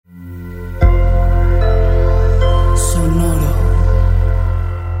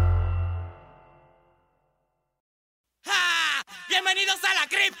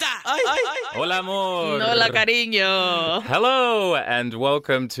Hola, amor. Hola, cariño. Hello, and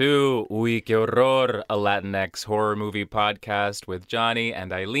welcome to Uy, Que Horror, a Latinx horror movie podcast with Johnny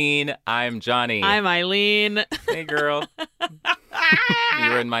and Eileen. I'm Johnny. I'm Eileen. Hey, girl.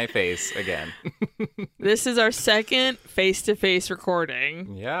 You're in my face again. This is our second face-to-face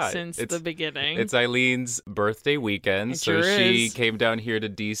recording since it's the beginning. It's Eileen's birthday weekend, It she is. came down here to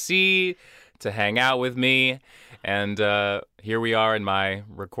D.C. to hang out with me, and here we are in my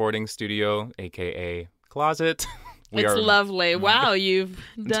recording studio, a.k.a. closet. It's lovely. Wow, you've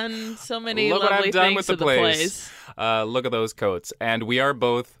done so many Look what lovely I've done things with the to place. Look at those coats. And we are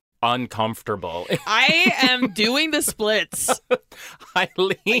both uncomfortable. I am doing the splits.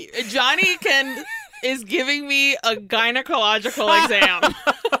 Eileen. Johnny is giving me a gynecological exam.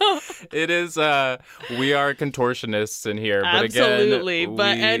 It is, we are contortionists in here. But Absolutely. Again,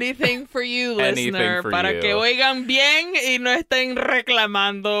 but anything for you, Anything listener. for Para you. que oigan bien y no estén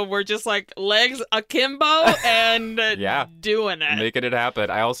reclamando. We're just like legs akimbo and Yeah. doing it. Making it happen.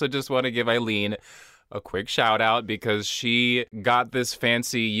 I also just want to give Eileen a quick shout out because she got this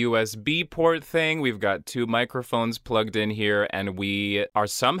fancy USB port thing. We've got 2 microphones plugged in here, and we are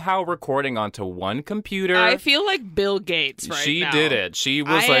somehow recording onto one computer. I feel like Bill Gates right She now. did it. She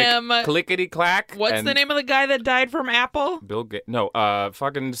was I am- clickety clack. What's the name of the guy that died from Apple? Bill Gates. No,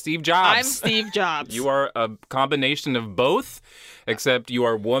 fucking Steve Jobs. I'm Steve Jobs. You are a combination of both, except you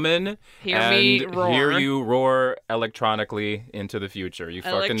are woman. Hear and me roar. Hear you roar electronically into the future. You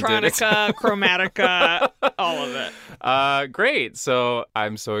fucking did it. Electronica, Chromatica, all of it. Great. So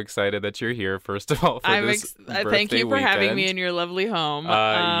I'm so excited that you're here, first of all, for this Thank you for birthday having me weekend. in your lovely home.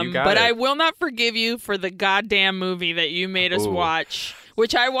 You got but it. I will not forgive you for the goddamn movie that you made us Ooh. watch,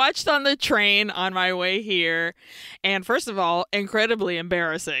 which I watched on the train on my way here. And first of all, incredibly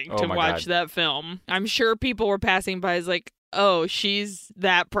embarrassing Oh to my watch God. that film. I'm sure people were passing by as like, oh, she's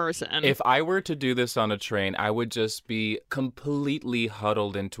that person. If I were to do this on a train, I would just be completely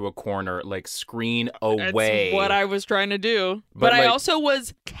huddled into a corner, like screen away. That's what I was trying to do. But, But I like- also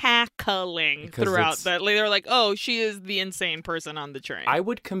was cackling 'Cause throughout it's- that. They were like, oh, she is the insane person on the train. I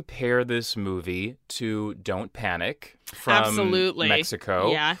would compare this movie to Don't Panic from Absolutely.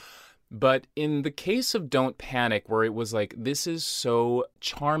 Mexico. Yeah. But in the case of Don't Panic, where it was like, this is so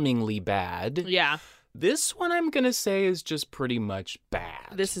charmingly bad, Yeah. this one I'm going to say is just pretty much bad.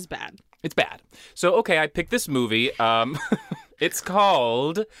 This is bad. It's bad. So, okay, I picked this movie. It's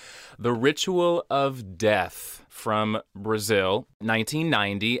called The Ritual of Death from Brazil,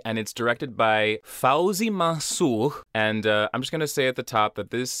 1990, and it's directed by Fauzi Mansour. And I'm just going to say at the top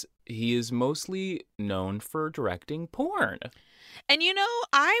that he is mostly known for directing porn. And you know,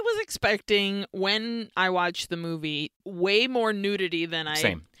 I was expecting when I watched the movie way more nudity than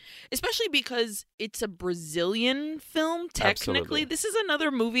Same. Especially because it's a Brazilian film, technically. Absolutely. This is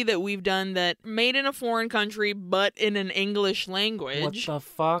another movie that we've done that made in a foreign country, but in an English language. What the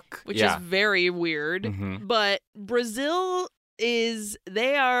fuck? Which is very weird. Mhm. But Brazil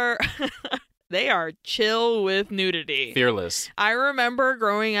they are they are chill with nudity. Fearless. I remember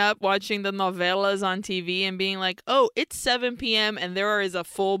growing up watching the novelas on TV and being like, oh, it's 7 p.m. and there is a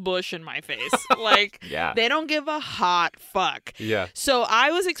full bush in my face. Like, Yeah. they don't give a hot fuck. Yeah. So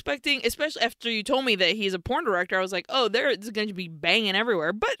I was expecting, especially after you told me that he's a porn director, I was like, oh, there's going to be banging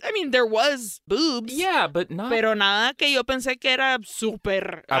everywhere. But, I mean, there was boobs. Yeah, but not... Pero nada que yo pensé que era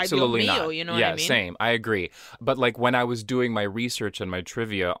super. Absolutely ay, Dios mío, not. You know yeah, what I mean? same. I agree. But like when I was doing my research and my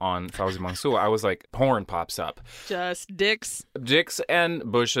trivia on Fauzi Mansour, I was like, porn pops up. Just dicks. Dicks and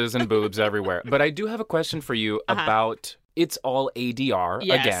bushes and boobs everywhere. But I do have a question for you about it's all ADR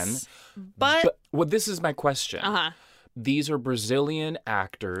Yes. again. But Well, this is my question. These are Brazilian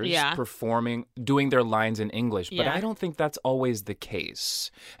actors Yeah. doing their lines in English, but Yeah. I don't think that's always the case.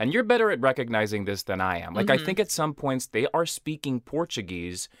 And you're better at recognizing this than I am. Like, I think at some points they are speaking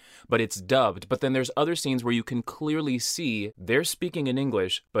Portuguese, but it's dubbed. But then there's other scenes where you can clearly see they're speaking in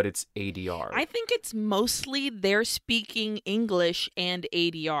English, but it's ADR. I think it's mostly they're speaking English and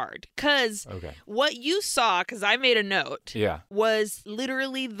ADR'd. Because Okay. what you saw, because I made a note, Yeah. was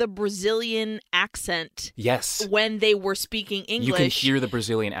literally the Brazilian accent Yes. when they were speaking English. You can hear the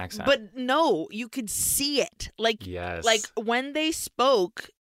Brazilian accent. But no, you could see it. Like, yes. like when they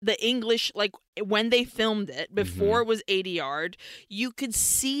spoke the English, like when they filmed it before it was ADR'd, you could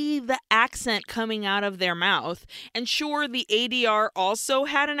see the accent coming out of their mouth. And sure, the ADR also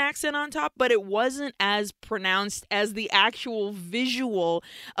had an accent on top, but it wasn't as pronounced as the actual visual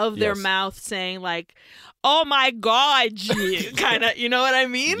of their Yes. mouth saying like, oh my God, kind of, you know what I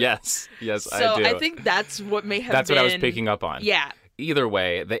mean? Yes. Yes, So I do. I think that's what may have That's been. what I was picking up on. Yeah. either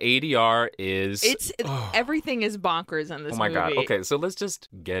way, the ADR is... Everything is bonkers in this movie. Oh my God. Okay, so let's just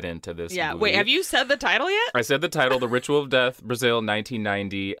get into this movie. Wait, have you said the title yet? I said the title, The Ritual of Death, Brazil,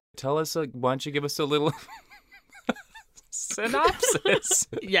 1990. Tell us, why don't you give us a little synopsis?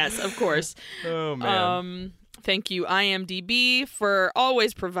 Yes, of course. Oh, man. Thank you, IMDb, for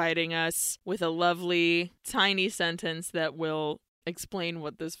always providing us with a lovely, tiny sentence that will explain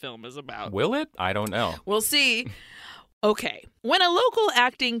what this film is about. Will it? I don't know. We'll see. Okay. When a local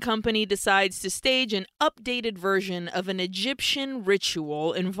acting company decides to stage an updated version of an Egyptian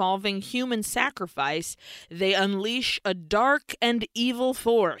ritual involving human sacrifice, they unleash a dark and evil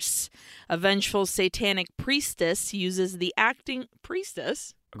force. A vengeful satanic priestess uses the acting...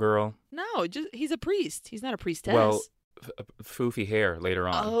 Priestess? Girl. No, he's a priest. He's not a priestess. Well, foofy hair later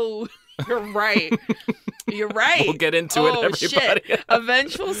on. Oh, you're right. You're right. We'll get into it, everybody. Shit. A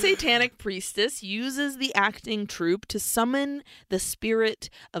vengeful satanic priestess uses the acting troupe to summon the spirit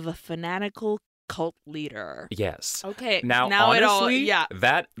of a fanatical cult leader. Yes. Okay. Now honestly, it all, yeah.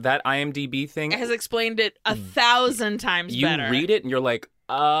 that IMDb thing has explained it 1,000 times better. You read it and you're like,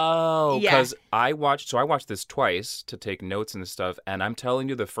 oh, because I watched this twice to take notes and stuff, and I'm telling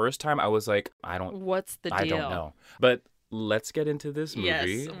you, the first time I was like, what's the deal? I don't know. But let's get into this movie.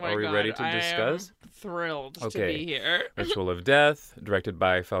 Yes. Oh my Are we God. ready to discuss? I am thrilled to be here. Ritual of Death, directed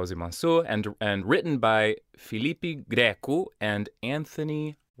by Fawzi Mansour and written by Filipe Greco and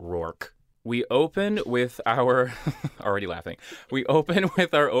Anthony Rourke. We open with our... already laughing. We open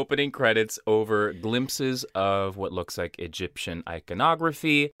with our opening credits over glimpses of what looks like Egyptian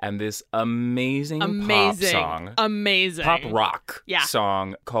iconography and this amazing pop song. Amazing. Pop rock Yeah.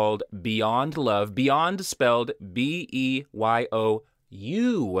 song called Beyond Love. Beyond spelled Beyound.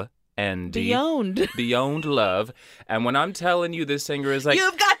 Beyond. Beyond Love. And when I'm telling you this singer is like...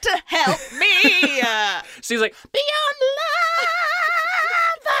 You've got to help me. She's like, Beyond Love.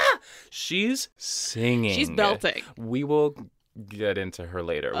 She's singing. She's belting. We will get into her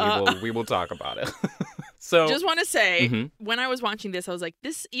later. We will talk about it. So just want to say, when I was watching this, I was like,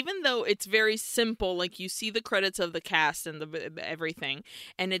 this, even though it's very simple, like you see the credits of the cast and the everything,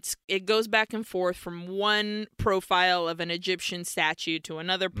 and it goes back and forth from one profile of an Egyptian statue to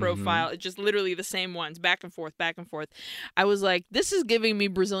another profile. It's just literally the same ones, back and forth, back and forth. I was like, this is giving me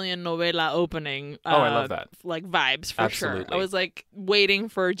Brazilian novela opening. I love that. Like vibes for Absolutely. sure. I was like waiting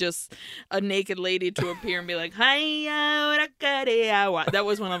for just a naked lady to appear and be like, "Hi, that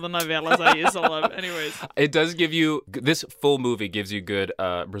was one of the novelas I used to love." Anyways. It does give you, this full movie gives you good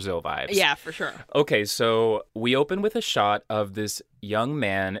Brazil vibes. Yeah, for sure. Okay, so we open with a shot of this young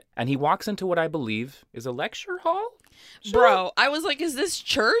man, and he walks into what I believe is a lecture hall? Bro, I was like, is this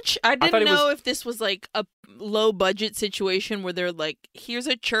church? I didn't know if this was like a low budget situation where they're like, here's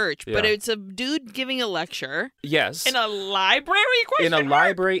a church, but it's a dude giving a lecture. Yes. In a library? In a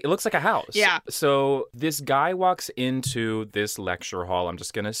library. It looks like a house. Yeah. So this guy walks into this lecture hall, I'm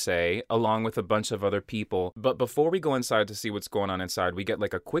just going to say, along with a bunch of other people. But before we go inside to see what's going on inside, we get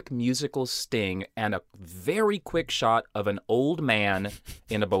like a quick musical sting and a very quick shot of an old man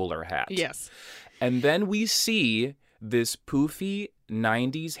in a bowler hat. Yes. And then we see this poofy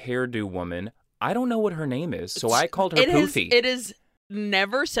 90s hairdo woman. I don't know what her name is, so I called her Poofy. It is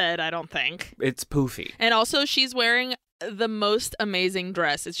never said, I don't think. It's Poofy. And also, she's wearing the most amazing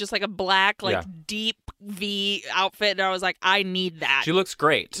dress. It's just like a black, deep V outfit. And I was like, I need that. She looks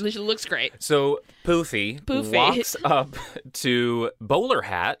great. She looks great. So Poofy walks up to Bowler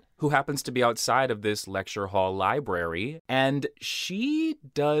Hat, who happens to be outside of this lecture hall library, and she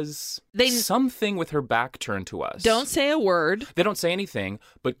does something with her back turned to us. Don't say a word. They don't say anything,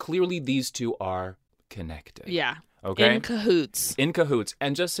 but clearly these two are connected. Yeah. Okay? In cahoots. In cahoots.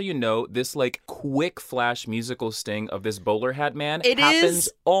 And just so you know, this like quick flash musical sting of this bowler hat man happens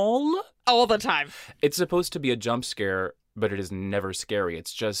all the time. It's supposed to be a jump scare, but it is never scary.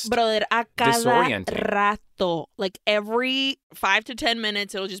 It's just Brother, a cada disorienting. rato. Like every 5 to 10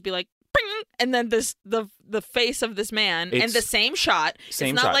 minutes, it'll just be like, bing, and then the face of this man and the same shot. It's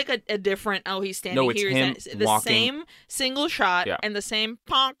not like a different, he's standing here. It's him the walking. Same single shot and the same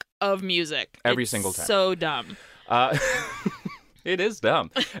ponk of music. Every single time. So dumb. It is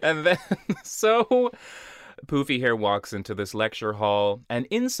dumb. And then, so Poofy here walks into this lecture hall, and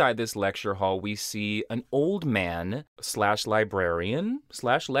inside this lecture hall, we see an old man / librarian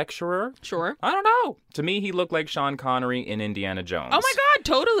 / lecturer. Sure. I don't know. To me, he looked like Sean Connery in Indiana Jones. Oh my God,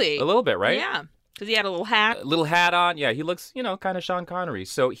 totally. A little bit, right? Yeah. Because he had a little hat. A little hat on. Yeah, he looks, kind of Sean Connery.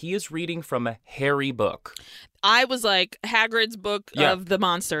 So he is reading from a hairy book. I was like, Hagrid's book of the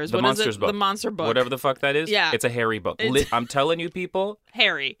monsters. The monsters book. The monster book. Whatever the fuck that is. Yeah. It's a hairy book. I'm telling you, people.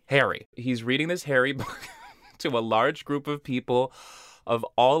 Harry. He's reading this hairy book to a large group of people of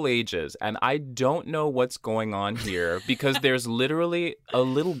all ages. And I don't know what's going on here because there's literally a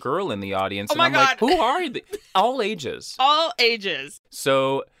little girl in the audience. Oh and my I'm God. like, who are they? All ages. All ages.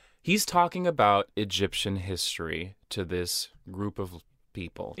 So he's talking about Egyptian history to this group of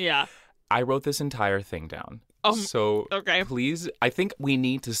people. Yeah. I wrote this entire thing down. So okay. please, I think we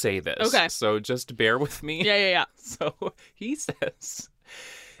need to say this. Okay. So just bear with me. Yeah. So he says,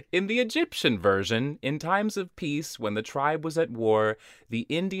 in the Egyptian version, in times of peace, when the tribe was at war, the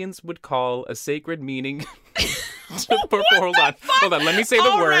Indians would call a sacred meeting hold on. Let me say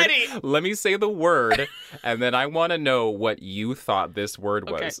the word. Let me say the word, and then I want to know what you thought this word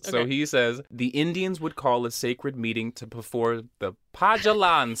was. Okay. So he says, the Indians would call a sacred meeting to perform the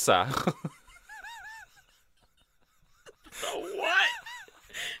Pajalansa. What?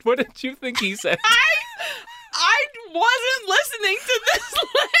 What did you think he said? I wasn't listening to this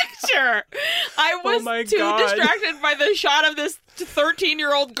lecture. I was too distracted by the shot of this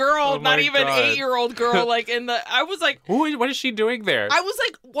 13-year-old girl, not even 8-year-old girl. I was like, what is she doing there? I was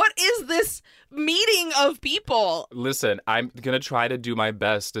like, what is this meeting of people? Listen, I'm gonna try to do my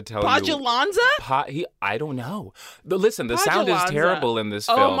best to tell Pajalanza? you. I don't know. Listen, the sound is terrible in this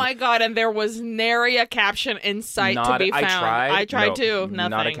film. Oh my God! And there was nary a caption in sight to be found. I tried too.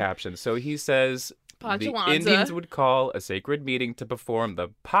 Nothing. Not a caption. So he says, Pajalanza. The Indians would call a sacred meeting to perform the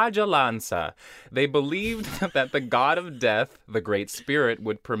Pajalansa. They believed that the god of death, the Great Spirit,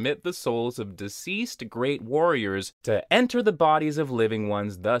 would permit the souls of deceased great warriors to enter the bodies of living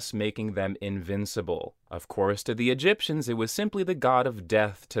ones, thus making them invincible. Of course, to the Egyptians, it was simply the god of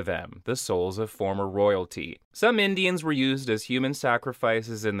death to them, the souls of former royalty. Some Indians were used as human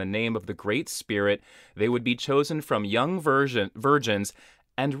sacrifices in the name of the Great Spirit. They would be chosen from young virgins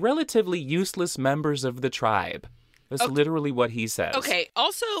and relatively useless members of the tribe. That's literally what he says. Okay,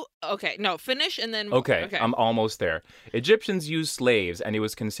 no, finish and then... Okay, I'm almost there. Egyptians used slaves, and it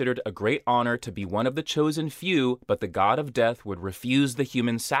was considered a great honor to be one of the chosen few, but the god of death would refuse the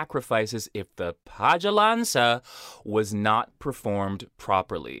human sacrifices if the Pajalansa was not performed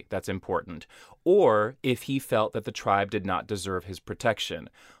properly. That's important. Or if he felt that the tribe did not deserve his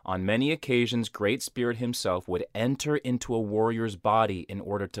protection. On many occasions, Great Spirit himself would enter into a warrior's body in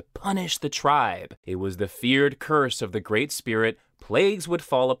order to punish the tribe. It was the feared curse of the Great Spirit. Plagues would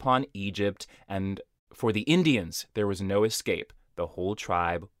fall upon Egypt, and for the Indians, there was no escape. The whole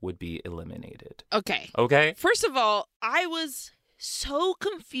tribe would be eliminated. Okay. First of all, I was so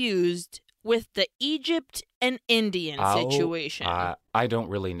confused with the Egypt and Indian situation. I don't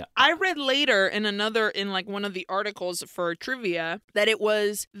really know. I read later in one of the articles for trivia that it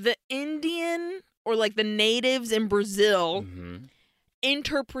was the Indian or the natives in Brazil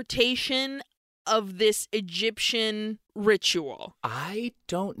interpretation of this Egyptian ritual. I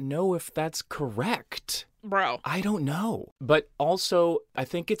don't know if that's correct. Bro. I don't know. But also, I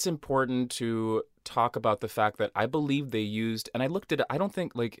think it's important to talk about the fact that I believe they used, and I looked at it, I don't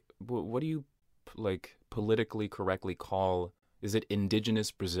think, what do you, politically correctly call, is it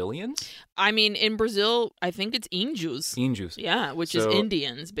indigenous Brazilians? I mean, in Brazil, I think it's Índios. Índios. Yeah, which is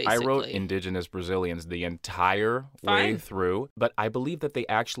Indians, basically. I wrote indigenous Brazilians the entire way through, but I believe that they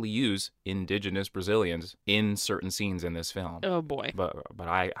actually use indigenous Brazilians in certain scenes in this film. Oh, boy. But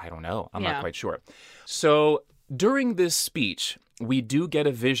I don't know. I'm not quite sure. So during this speech, we do get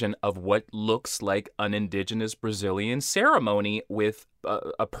a vision of what looks like an indigenous Brazilian ceremony with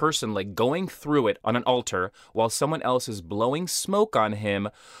a person going through it on an altar while someone else is blowing smoke on him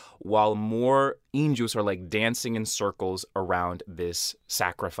while more Índios are dancing in circles around this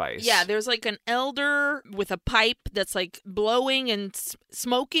sacrifice. Yeah, there's an elder with a pipe that's blowing and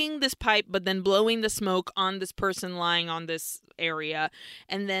smoking this pipe, but then blowing the smoke on this person lying on this area.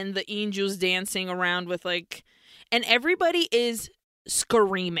 And then the Índios dancing around with and everybody is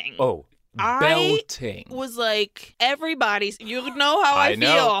screaming. Oh, belting. I was everybody's, you know how I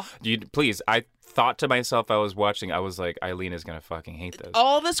feel. Please, I thought to myself, I was watching, I was like, Eileen is going to fucking hate this.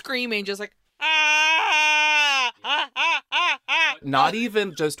 All the screaming, just Not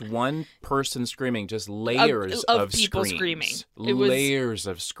even just one person screaming, just layers of people screaming. It was layers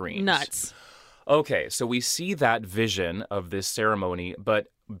of screams. Nuts. Okay, so we see that vision of this ceremony, but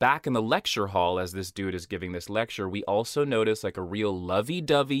back in the lecture hall, as this dude is giving this lecture, we also notice a real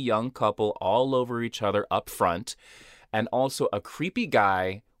lovey-dovey young couple all over each other up front, and also a creepy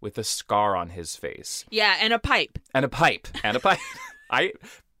guy with a scar on his face. Yeah, and a pipe. I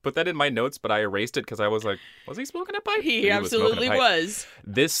put that in my notes, but I erased it because I was like, was he smoking a pipe? He absolutely was.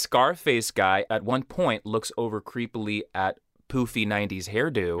 This Scarface guy at one point looks over creepily at poofy 90s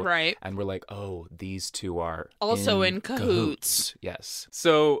hairdo. Right. And we're like, oh, these two are Also in cahoots. Yes.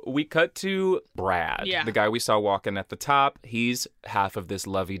 So we cut to Brad, the guy we saw walking at the top. He's half of this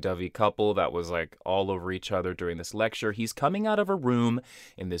lovey-dovey couple that was like all over each other during this lecture. He's coming out of a room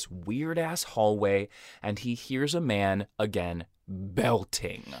in this weird-ass hallway, and he hears a man, again,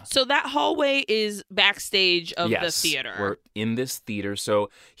 belting. So that hallway is backstage of the theater. We're in this theater. So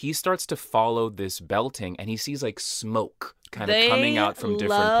he starts to follow this belting, and he sees like smoke kind of coming out from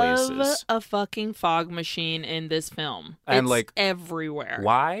different places. A fucking fog machine in this film. And it's like everywhere.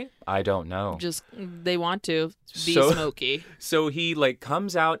 Why? I don't know. Just they want to be smoky. So he like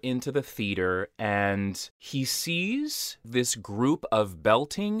comes out into the theater and he sees this group of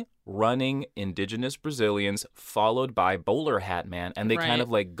belting, running indigenous Brazilians followed by Bowler Hat Man, and they kind of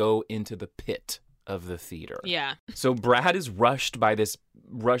like go into the pit of the theater. Yeah. So Brad is rushed by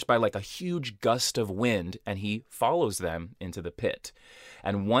like a huge gust of wind, and he follows them into the pit.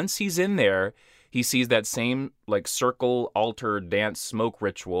 And once he's in there, he sees that same like circle altar dance smoke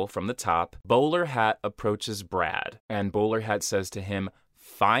ritual from the top. Bowler Hat approaches Brad, and Bowler Hat says to him,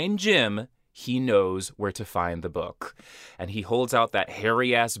 "Find Jim. He knows where to find the book." And he holds out that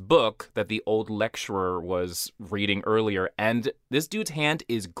hairy-ass book that the old lecturer was reading earlier, and this dude's hand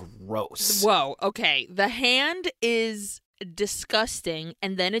is gross. Whoa, okay. The hand is disgusting,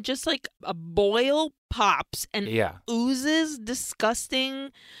 and then it just like a boil pops and oozes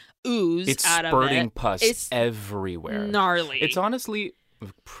disgusting ooze out of it. It's spurting pus everywhere. Gnarly. It's honestly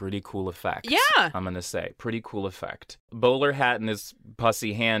pretty cool effect. Yeah. I'm going to say. Pretty cool effect. Bowler Hat and his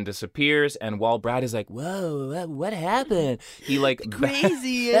pussy hand disappears, and while Brad is like, whoa, what happened? He like...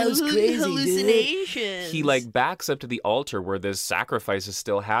 Crazy. That was crazy, hallucinations. He like backs up to the altar where this sacrifice is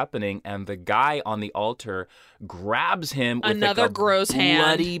still happening, and the guy on the altar grabs him with another like a gross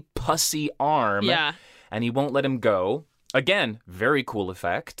bloody hand. pussy arm. Yeah. And he won't let him go. Again, very cool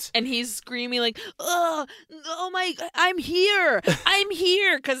effect. And he's screaming like, oh my, I'm here. I'm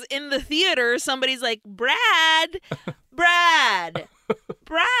here. Because in the theater, somebody's like, Brad. I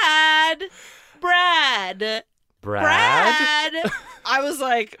was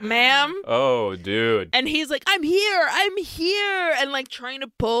like, ma'am. Oh, dude. And he's like, I'm here. And like trying to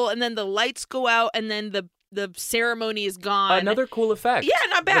pull. And then the lights go out. And then the ceremony is gone. Another cool effect. Yeah,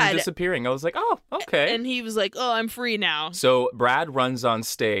 not bad. Them disappearing. I was like, oh, okay. And he was like, oh, I'm free now. So Brad runs on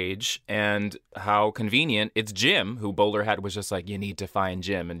stage, and how convenient. It's Jim, who Bowler Hat was just like, you need to find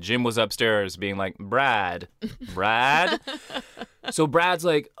Jim. And Jim was upstairs being like, Brad. So Brad's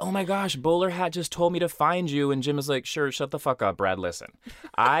like, oh my gosh, Bowler Hat just told me to find you. And Jim is like, sure, shut the fuck up, Brad. Listen,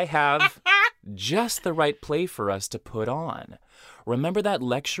 I have just the right play for us to put on. Remember that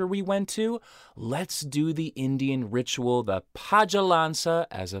lecture we went to? Let's do the Indian ritual, the Pajalansa,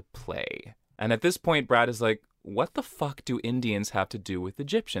 as a play. And at this point, Brad is like, what the fuck do Indians have to do with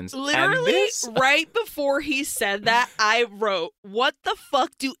Egyptians? Literally, right before he said that, I wrote, what the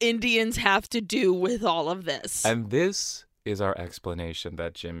fuck do Indians have to do with all of this? And this is our explanation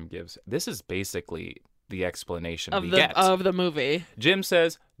that Jim gives. This is basically the explanation we get of the movie. Jim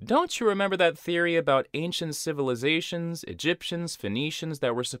says, don't you remember that theory about ancient civilizations, Egyptians, Phoenicians,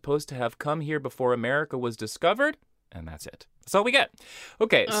 that were supposed to have come here before America was discovered? And that's it. That's all we get.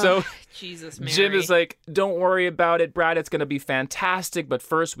 Okay, so Jesus, Mary. Jim is like, don't worry about it, Brad. It's going to be fantastic. But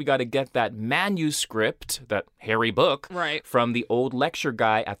first, we got to get that manuscript, that hairy book, from the old lecture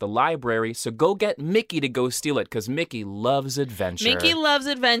guy at the library. So go get Mickey to go steal it, because Mickey loves adventure. Mickey loves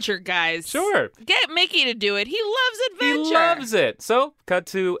adventure, guys. Sure. Get Mickey to do it. He loves adventure. He loves it. So cut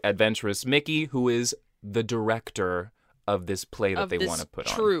to Adventurous Mickey, who is the director of this play that they want to put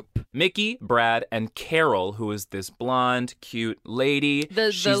troupe. On. Mickey, Brad, and Carol, who is this blonde, cute lady.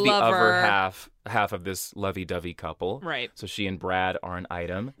 She's the other half of this lovey-dovey couple. Right. So she and Brad are an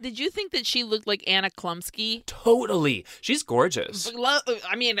item. Did you think that she looked like Anna Klumsky? Totally. She's gorgeous.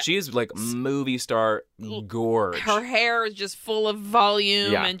 I mean, she's like movie star gorge. Her hair is just full of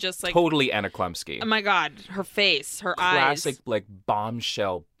volume and just like totally Anna Klumsky. Oh my God, her face, her eyes. Classic like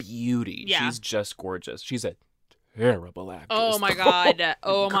bombshell beauty. Yeah. She's just gorgeous. She's a terrible actress. Oh my God.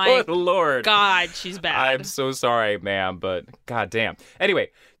 Oh my good Lord. God, she's bad. I'm so sorry, ma'am, but goddamn.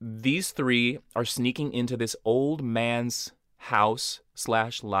 Anyway, these three are sneaking into this old man's house /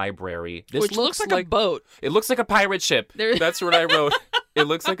 library. Which looks like a boat. It looks like a pirate ship. That's what I wrote. It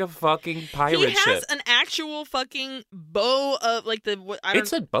looks like a fucking pirate ship. He has an actual fucking bow of like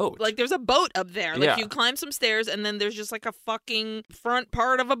it's a boat. Like there's a boat up there. Like you climb some stairs and then there's just like a fucking front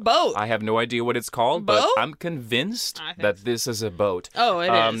part of a boat. I have no idea what it's called, but I'm convinced that this is a boat. Oh,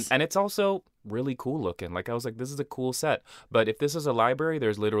 it is. And it's also really cool looking. Like, I was like, this is a cool set. But if this is a library,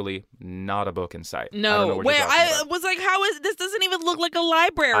 there's literally not a book in sight. I don't know No, what wait, you're talking I about. was like, how is this? Doesn't even look like a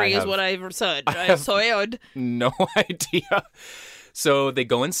library, is what I said. I saw. No idea. So they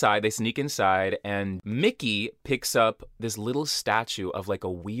go inside, they sneak inside, and Mickey picks up this little statue of like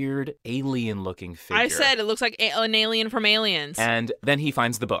a weird alien-looking figure. I said it looks like an alien from Aliens. And then he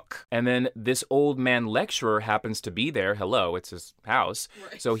finds the book. And then this old man lecturer happens to be there. Hello, it's his house.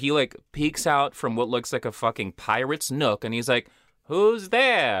 Right. So he like peeks out from what looks like a fucking pirate's nook, and he's like, "Who's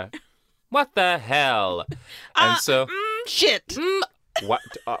there? What the hell?" And so shit. what?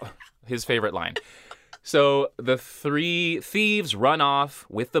 His favorite line. So the three thieves run off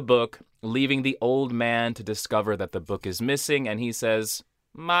with the book, leaving the old man to discover that the book is missing, and he says,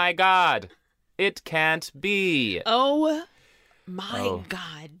 "My God, it can't be." Oh my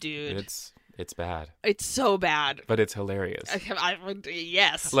God, dude. It's bad. It's so bad. But it's hilarious.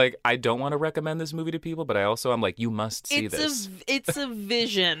 Yes. Like, I don't want to recommend this movie to people, but I'm like, you must see this. It's a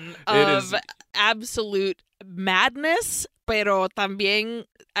vision It of is. absolute madness, pero también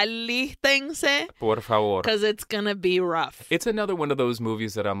alístense, Por favor. because it's gonna be rough. It's another one of those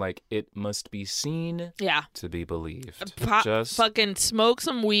movies that I'm like, it must be seen Yeah. to be believed. Just fucking smoke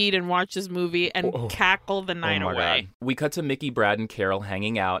some weed and watch this movie and cackle the night my away. God. We cut to Mickey, Brad, and Carol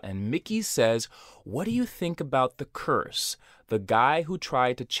hanging out, and Mickey says, "What do you think about the curse? The guy who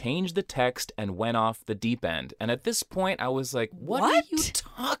tried to change the text and went off the deep end." And at this point, I was like, what are you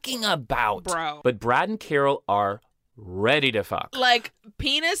talking about? Bro. But Brad and Carol are ready to fuck. Like,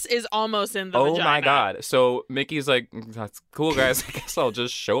 penis is almost in the Oh vagina. my God. So Mickey's like, "That's cool, guys. I guess I'll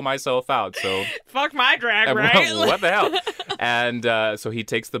just show myself out." So Fuck my drag, right? what the hell? And so he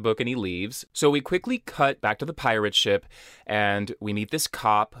takes the book and he leaves. So we quickly cut back to the pirate ship, and we meet this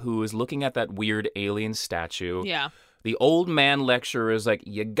cop who is looking at that weird alien statue. Yeah. The old man lecturer is like,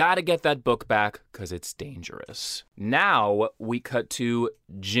 "You gotta get that book back because it's dangerous." Now we cut to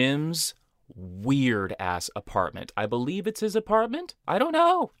Jim's weird ass apartment. I believe it's his apartment. I don't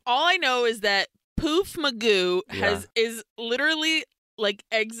know. All I know is that Poof Magoo is literally like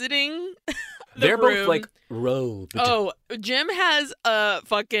exiting They're room. both like robed. Oh, Jim has a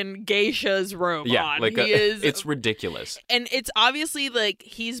fucking geisha's robe on. like He is, it's ridiculous. and it's obviously like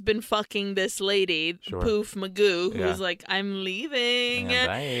he's been fucking this lady, Sure. Poof Magoo, who's Yeah. like, "I'm leaving," Yeah,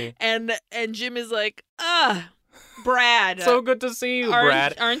 bye. and Jim is like, Brad. So good to see you,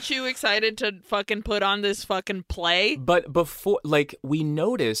 Brad. Aren't you excited to fucking put on this fucking play? But before, like, we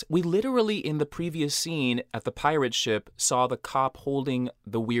literally in the previous scene at the pirate ship saw the cop holding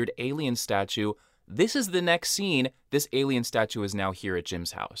the weird alien statue. This is the next scene. This alien statue is now here at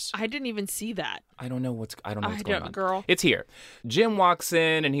Jim's house. I didn't even see that. I don't know what's going on. Girl. It's here. Jim walks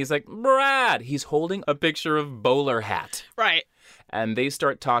in and he's like, "Brad." He's holding a picture of Bowler Hat. Right. And they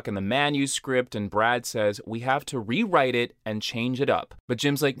start talking the manuscript, and Brad says, "We have to rewrite it and change it up." But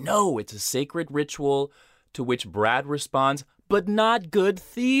Jim's like, "No, it's a sacred ritual," to which Brad responds, "But not good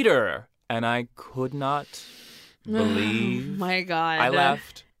theater." And I could not believe My God. I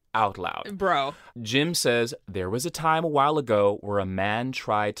laughed out loud. Bro. Jim says, "There was a time a while ago where a man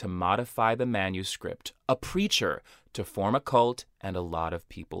tried to modify the manuscript, a preacher, to form a cult, and a lot of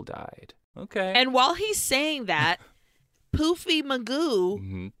people died." Okay. And while he's saying that, Poofy Magoo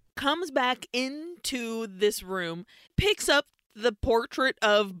Mm-hmm. comes back into this room, picks up the portrait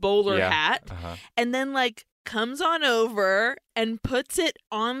of Bowler Hat, Uh-huh. and then like comes on over and puts it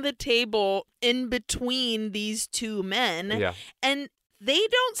on the table in between these two men. Yeah. And they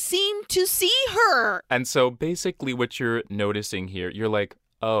don't seem to see her. And so basically what you're noticing here, you're like,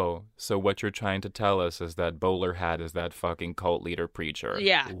 oh, so what you're trying to tell us is that Bowler Hat is that fucking cult leader preacher.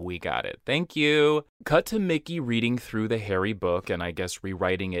 Yeah. We got it. Thank you. Cut to Mickey reading through the Harry book and I guess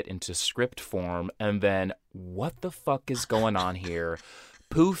rewriting it into script form. And then what the fuck is going on here?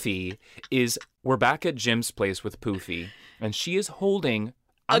 Poofy we're back at Jim's place with Poofy, and she is holding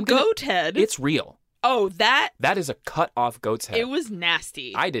A goat head. It's real. Oh, that Is a cut off goat's head. it was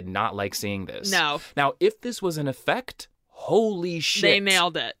nasty. I did not like seeing this. No. Now, if this was an effect, holy shit. They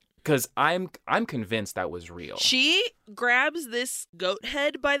nailed it. Because I'm convinced that was real. She grabs this goat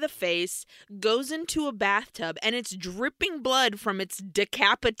head by the face, goes into a bathtub, and it's dripping blood from its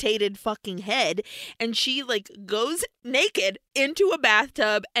decapitated fucking head. And she like goes naked into a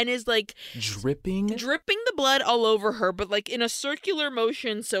bathtub and is like dripping the blood all over her, but like in a circular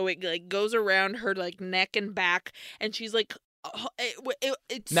motion, so it like goes around her like neck and back. And she's like,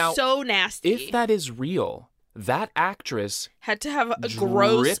 it's Now, so nasty. If that is real, that actress had to have a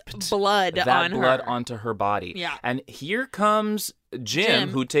gross dripped blood that on blood her. onto her body. Yeah. And here comes Jim,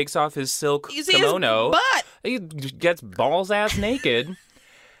 who takes off his silk You see his kimono. butt. He gets balls ass naked.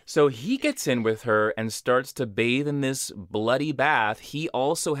 So he gets in with her and starts to bathe in this bloody bath. He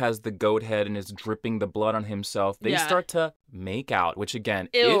also has the goat head and is dripping the blood on himself. They start to make out, which again,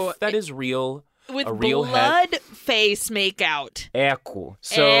 Ew. if that is real, With a real blood head, face makeout. cool.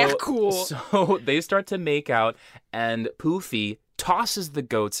 Cool. So they start to make out, and Poofy tosses the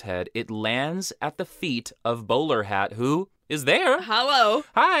goat's head. It lands at the feet of Bowler Hat, who is there. Hello.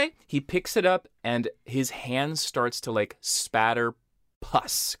 Hi. He picks it up, and his hand starts to like spatter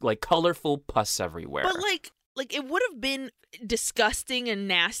pus, like colorful pus everywhere. But like it would have been disgusting and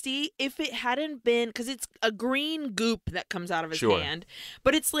nasty if it hadn't been, because it's a green goop that comes out of his hand,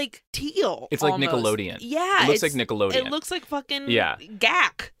 but it's like teal. It's almost. like Nickelodeon. Yeah, it looks like Nickelodeon. It looks like fucking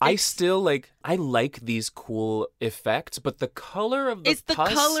gack. I still I like these cool effects, but the color of the it's the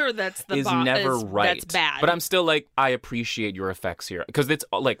pus color that's the is never right. That's bad. But I'm still like, I appreciate your effects here, because it's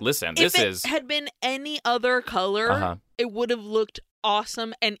like, listen, if it had been any other color, it would have looked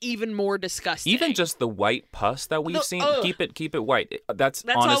awesome and even more disgusting. Even just the white pus that we've seen, keep it white. That's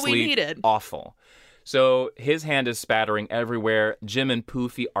honestly all we needed. Awful. So his hand is spattering everywhere. Jim and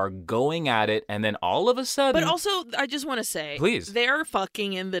Poofy are going at it, and then all of a sudden... But also, I just want to say, please, they're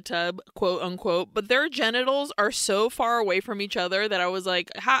fucking in the tub, quote unquote, but their genitals are so far away from each other that I was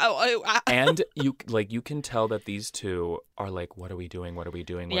like, how? And you can tell that these two are like, what are we doing? What are we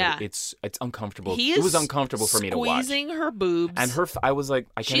doing? It's uncomfortable. It was uncomfortable for me to watch. Squeezing her boobs. And I was like,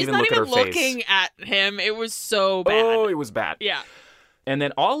 I can't She's even look at her face. She's not even looking at him. It was so bad. Oh, it was bad. Yeah. And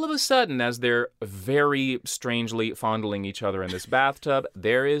then all of a sudden, as they're very strangely fondling each other in this bathtub,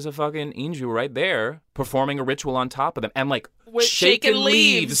 there is a fucking Inju right there performing a ritual on top of them and like with shaking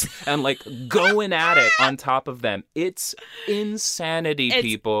leaves and like going at it on top of them. It's insanity,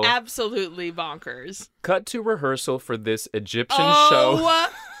 people. Absolutely bonkers. Cut to rehearsrsal for this Egyptian show. Oh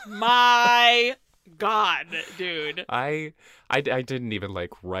my God, dude. I didn't even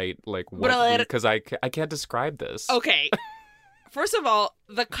write what, because I can't describe this. Okay. First of all,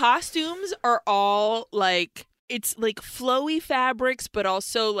 the costumes are all it's like flowy fabrics, but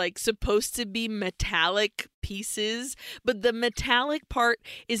also like supposed to be metallic pieces. But the metallic part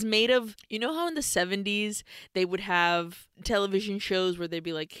is made of, you know how in the 70s they would have television shows where they'd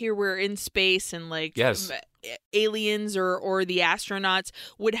be like, here we're in space, and like aliens or the astronauts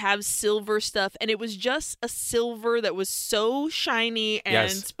would have silver stuff, and it was just a silver that was so shiny and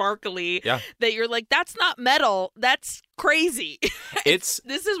sparkly that you're like, that's not metal, that's crazy. This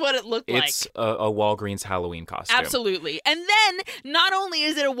is what it looked like. It's a Walgreens Halloween costume. Absolutely. And then not only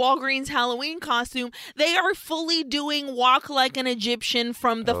is it a Walgreens Halloween costume, they are fully doing Walk Like an Egyptian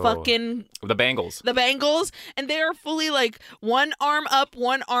from the fucking the Bangles, and they are fully like one arm up,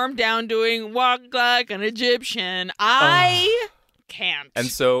 one arm down, doing Walk Like an Egyptian. I can't. And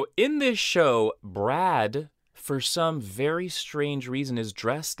so in this show, Brad, for some very strange reason, is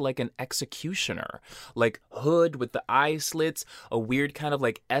dressed like an executioner. Like hood with the eye slits, a weird kind of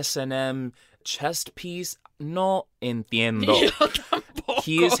like S&M chest piece. No entiendo.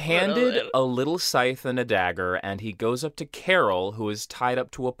 He is handed a little scythe and a dagger, and he goes up to Carol, who is tied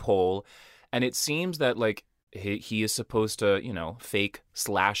up to a pole, and it seems that like he is supposed to, fake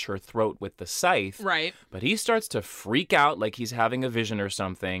slash her throat with the scythe. Right. But he starts to freak out like he's having a vision or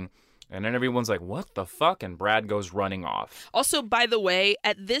something. And then everyone's like, what the fuck? And Brad goes running off. Also, by the way,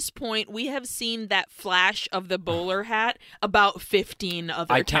 at this point, we have seen that flash of the bowler hat about 15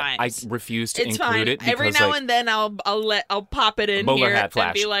 other times. I refuse to include it. Every now and then I'll pop it in bowler here hat flash.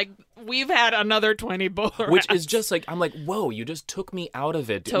 And be like, we've had another 20 bowler hats. Which is just like, I'm like, whoa, you just took me out of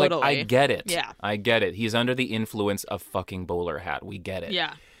it. Totally. Like, I get it. Yeah. I get it. He's under the influence of fucking bowler hat. We get it.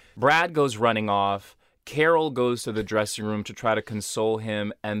 Yeah. Brad goes running off. Carol goes to the dressing room to try to console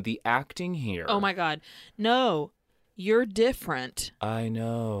him, and the acting here. Oh my God. No, you're different. I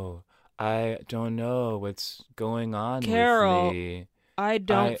know. I don't know what's going on Carol, with me. I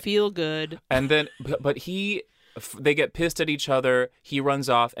don't feel good. And then, but they get pissed at each other. He runs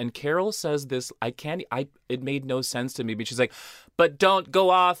off, and Carol says this. It made no sense to me, but she's like, but don't go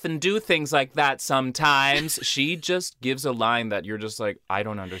off and do things like that sometimes. She just gives a line that you're just like, I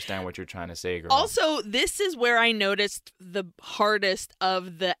don't understand what you're trying to say, girl. Also, this is where I noticed the hardest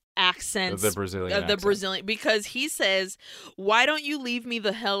of the accents of the Brazilian because he says, why don't you leave me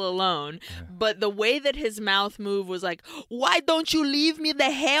the hell alone? But the way that his mouth moved was like, why don't you leave me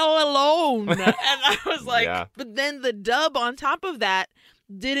the hell alone? And I was like, but then the dub on top of that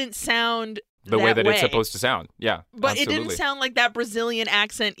didn't sound the way that it's supposed to sound. Yeah. But absolutely. It didn't sound like that Brazilian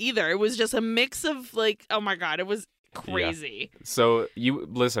accent either. It was just a mix of like, oh my God, it was crazy. Yeah. So you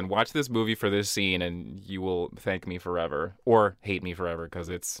listen, watch this movie for this scene and you will thank me forever or hate me forever because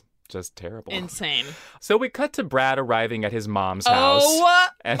it's just terrible. Insane. So we cut to Brad arriving at his mom's house. Oh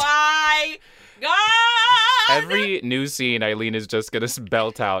and my God! every new scene, Eileen is just going to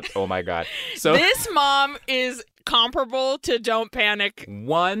belt out, oh my God. So This mom is comparable to Don't Panic.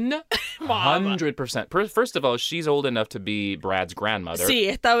 100%. First of all, she's old enough to be Brad's grandmother. Sí,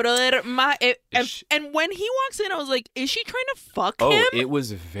 esta brother. And when he walks in, I was like, is she trying to fuck Oh, him? it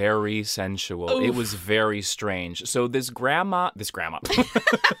was very sensual. Oof. It was very strange. So this grandma,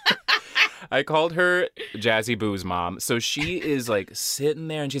 I called her Jazzy Boo's mom. So she is like sitting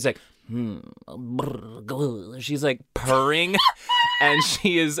there and she's like, she's like purring and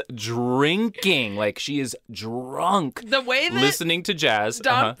she is drinking. Like she is drunk. The way that listening to jazz.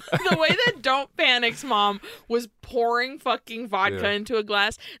 the way that Don't Panic's mom was pouring fucking vodka into a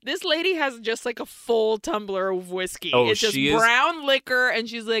glass. This lady has just like a full tumbler of whiskey. Oh, it's just she is- brown liquor, and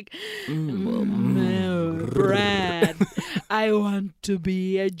she's like, no, Brad, I want to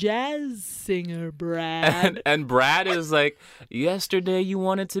be a jazz singer, Brad. And Brad is like, yesterday you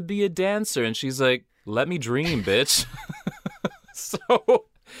wanted to be a dancer. And she's like, let me dream, bitch.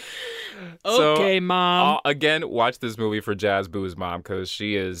 Okay, Mom. Again, watch this movie for Jazz Boo's mom because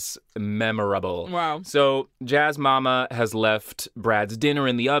she is memorable. Wow. So Jazz Mama has left Brad's dinner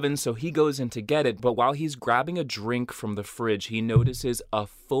in the oven, so he goes in to get it. But while he's grabbing a drink from the fridge, he notices a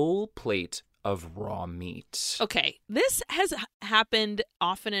full plate of raw meat. Okay, this has happened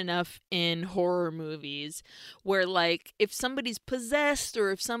often enough in horror movies where, like, if somebody's possessed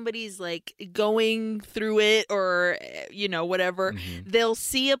or if somebody's, like, going through it or, you know, whatever, they'll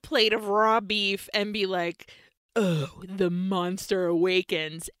see a plate of raw beef and be like, oh, the monster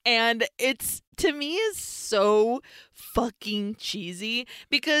awakens. And it's, to me, is so fucking cheesy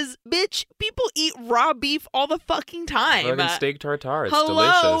because, bitch, people eat raw beef all the fucking time. Fucking steak tartare. It's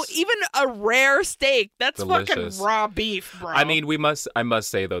Hello, delicious. even a rare steak. That's Delicious. fucking raw beef, bro. I mean, I must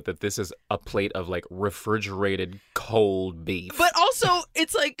say, though, that this is a plate of, like, refrigerated cold beef. but also,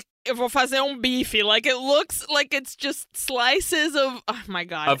 it's like, if vou fazer bife, like, it looks like it's just slices of, oh my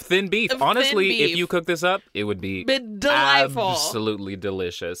God. Of thin beef. Of thin Honestly, beef. if you cook this up, it would be But delightful. absolutely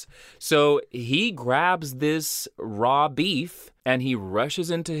delicious. So he grabs this raw beef and he rushes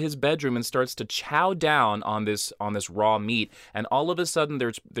into his bedroom and starts to chow down on this raw meat. And all of a sudden,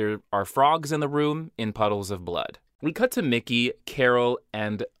 there are frogs in the room in puddles of blood. We cut to Mickey, Carol,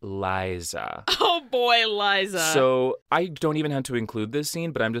 and Liza. Oh boy, Liza. So I don't even have to include this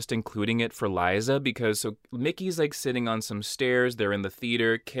scene, but I'm just including it for Liza because Mickey's like sitting on some stairs. They're in the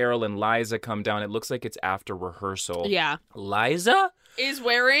theater. Carol and Liza come down. It looks like it's after rehearsal. Yeah. Liza? Is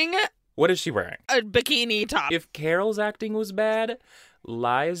wearing What is she wearing? a bikini top. If Carol's acting was bad,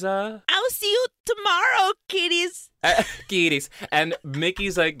 Liza... I'll see you tomorrow, kitties. Kitties. And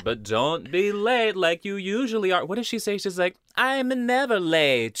Mickey's like, but don't be late like you usually are. What does she say? She's like, I'm never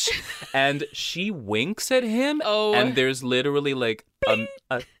late. And she winks at him. Oh. And there's literally like a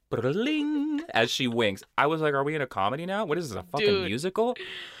bling as she winks. I was like, are we in a comedy now? What is this, a fucking Dude. musical?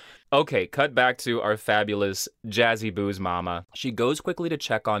 Okay, cut back to our fabulous Jazzy Boo's mama. She goes quickly to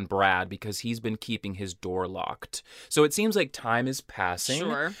check on Brad because he's been keeping his door locked. So it seems like time is passing.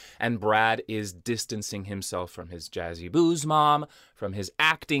 Sure. And Brad is distancing himself from his Jazzy Boo's mom, from his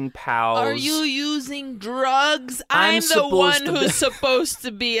acting pals. Are you using drugs? I'm I'm the supposed one to be- who's supposed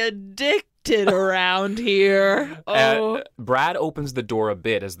to be addicted around here. Oh. And Brad opens the door a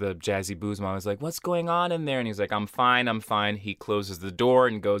bit as the Jazzy Boo's mom is like, what's going on in there? And he's like, I'm fine. He closes the door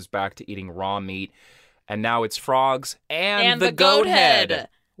and goes back to eating raw meat. And now it's frogs and the goat head.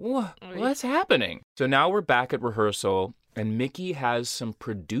 What's happening? So now we're back at rehearsal, and Mickey has some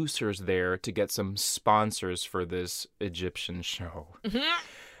producers there to get some sponsors for this Egyptian show.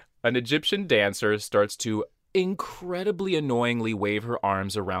 An Egyptian dancer starts to incredibly annoyingly wave her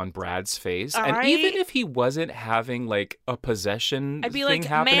arms around Brad's face. And even if he wasn't having like a possession I'd be thing like,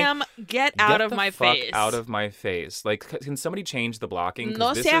 happening, ma'am, get out of the my fuck face. out of my face. Like, can somebody change the blocking?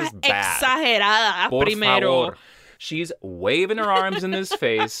 No Because this seas is bad. exagerada Por primero. favor. She's waving her arms in his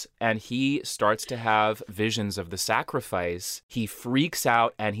face, and he starts to have visions of the sacrifice. He freaks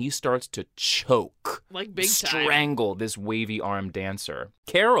out, and he starts to choke, Like big time. strangle this wavy-armed dancer.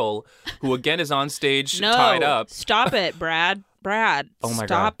 Carol, who again is on stage No, tied up. stop it, Brad. Brad, Oh my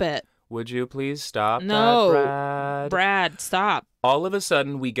stop it. Would you please stop No, that, Brad? Brad, stop. All of a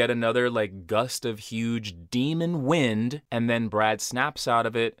sudden, we get another like gust of huge demon wind, and then Brad snaps out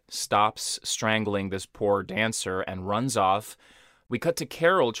of it, stops strangling this poor dancer, and runs off. We cut to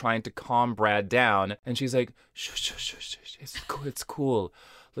Carol trying to calm Brad down, and she's like, shh, shh, shh, shh, it's cool.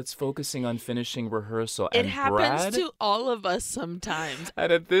 Let's focusing on finishing rehearsal. It And happens Brad, to all of us sometimes.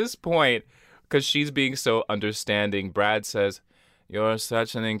 and at this point, because she's being so understanding, Brad says, You're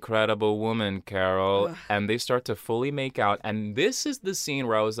such an incredible woman, Carol. Ugh. And they start to fully make out. And this is the scene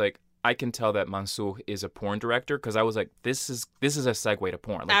where I was like, I can tell that Mansoor is a porn director because I was like, this is a segue to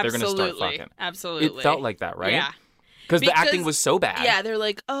porn. Like they're gonna start fucking. Absolutely. It felt like that, right? Yeah. Because the acting was so bad. Yeah, they're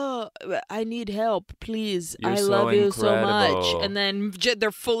like, oh, I need help, please. You're I so love you so much. incredible. And then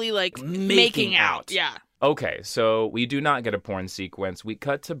they're fully like Making out. Yeah. Okay, so we do not get a porn sequence. We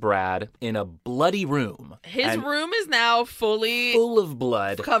cut to Brad in a bloody room. His and room is now fully full of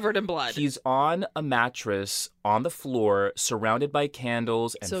blood. covered in blood. He's on a mattress on the floor, surrounded by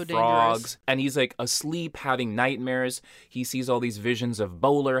candles and So frogs. dangerous. And he's like asleep, having nightmares. He sees all these visions of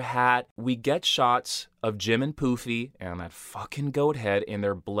Bowler Hat. We get shots of Jim and Poofy and that fucking goat head in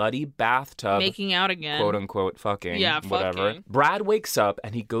their bloody bathtub. Making out again. Quote unquote fucking. Yeah, whatever. fucking. Brad wakes up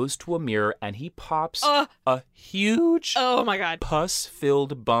and he goes to a mirror and he pops Uh, a huge oh my God.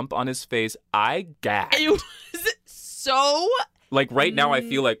 pus-filled bump on his face. I gagged. It was so. Like right now I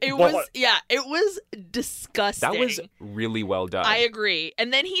feel like It was, yeah, it was disgusting. that was really well done. I agree.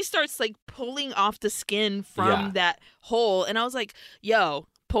 And then he starts like pulling off the skin from Yeah. that hole. And I was like, yo,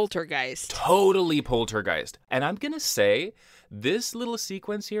 poltergeist. Totally poltergeist. And I'm going to say this little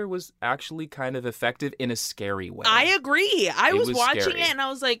sequence here was actually kind of effective in a scary way. I agree. I It was was watching scary. it and I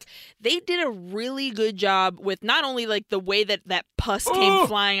was like, they did a really good job with not only like the way that pus came Ugh.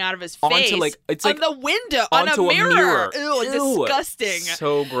 flying out of his Onto, face, like, it's on like the window, on onto a mirror. Ew, Disgusting.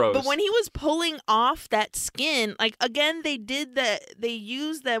 So gross. But when he was pulling off that skin, like again, they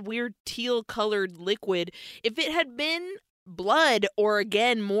used that weird teal colored liquid. If it had been blood or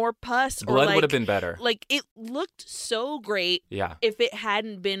again more pus, blood or like, would have been better. like it looked so great Yeah. if it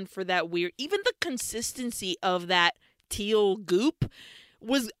hadn't been for that weird, even the consistency of that teal goop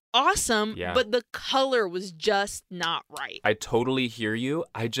was awesome, Yeah. but the color was just not right. I totally hear you.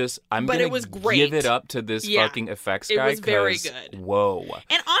 I'm But gonna it was great. give it up to this Yeah. fucking effects It guy. was very 'cause, good. Whoa.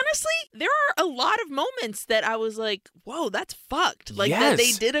 And honestly, there are a lot of moments that I was like, whoa, that's fucked. Like that they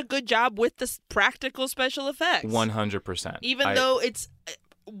Yes. did a good job with the practical special effects. 100%. Even though it's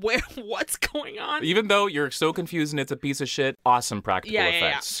what's going on? Even though you're so confused and it's a piece of shit, awesome practical Yeah, effects. yeah,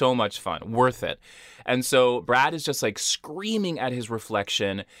 yeah. So much fun. Worth it. And so Brad is just like screaming at his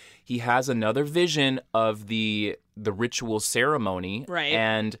reflection. He has another vision of the ritual ceremony.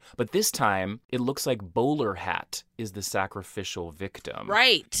 Right. But this time it looks like Bowler Hat is the sacrificial victim.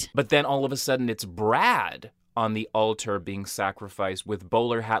 Right. But then all of a sudden it's Brad on the altar being sacrificed with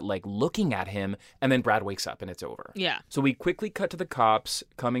Bowler Hat like looking at him, and then Brad wakes up and it's over. Yeah. So we quickly cut to the cops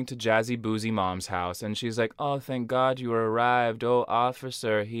coming to Jazzy Boozy Mom's house, and she's like, "Oh, thank God you arrived. Oh,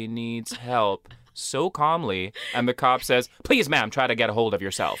 officer, he needs help." So calmly, and the cop says, "Please, ma'am, try to get a hold of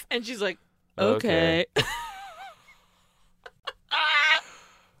yourself." And she's like, Okay. okay.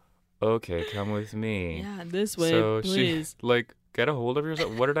 Okay, come with me. Yeah, this way, So please. she like, get a hold of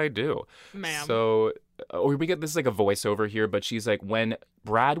yourself. What did I do? Ma'am. So, or we get this is like a voiceover here, but she's like, when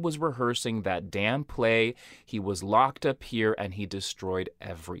Brad was rehearsing that damn play, he was locked up here and he destroyed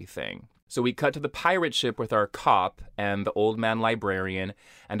everything. So we cut to the pirate ship with our cop and the old man librarian,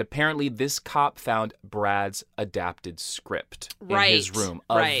 and apparently this cop found Brad's adapted script in his room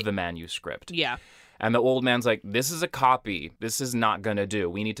of the manuscript. Yeah. And the old man's like, "This is a copy. This is not gonna do.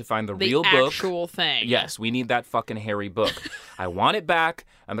 We need to find the real The book. actual thing. Yes, we need that fucking hairy book. I want it back."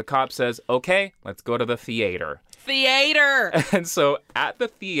 And the cop says, "Okay, let's go to the theater." Theater. And so at the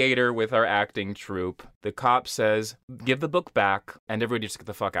theater with our acting troupe, the cop says, "Give the book back," and everybody just get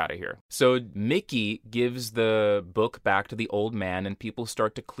the fuck out of here. So Mickey gives the book back to the old man and people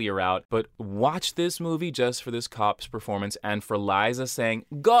start to clear out. But watch this movie just for this cop's performance and for Liza saying,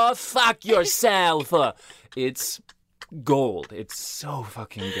 "Go fuck yourself." It's gold. It's so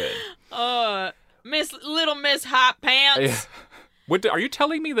fucking good. Little Miss Hot Pants. What are you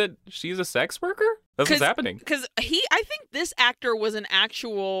telling me that she's a sex worker? That's what's happening. Because I think this actor was an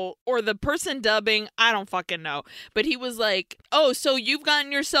actual, or the person dubbing, I don't fucking know. But he was like, "Oh, so you've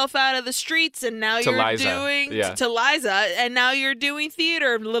gotten yourself out of the streets and now To you're Liza. doing, Yeah. to Liza, and now you're doing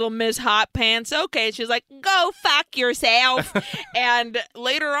theater, little Miss Hot Pants." Okay. She's like, "Go fuck yourself." And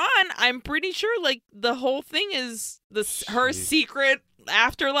later on, I'm pretty sure like the whole thing is her Jeez. secret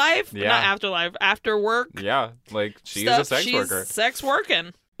afterlife. Yeah. Not afterlife, after work. Yeah, like she stuff. is a sex She's worker. sex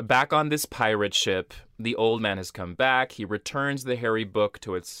working. Back on this pirate ship, the old man has come back. He returns the hairy book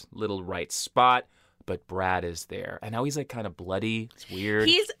to its little right spot, but Brad is there. And now he's like kind of bloody. It's weird.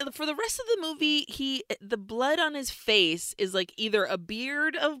 He's for the rest of the movie, the blood on his face is like either a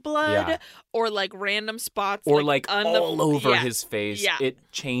beard of blood Yeah. or like random spots or like on all the, over yeah, his face. Yeah. It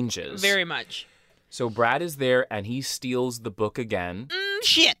changes. Very much. So Brad is there, and he steals the book again.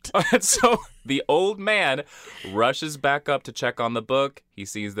 Shit. And so the old man rushes back up to check on the book. He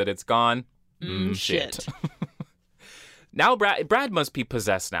sees that it's gone. Shit. Now Brad must be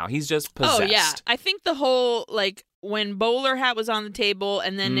possessed now. He's just possessed. Oh, yeah. I think the whole, like, when Bowler Hat was on the table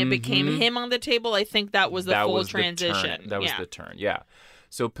and then it became him on the table, I think that was the full transition. That was the turn, yeah.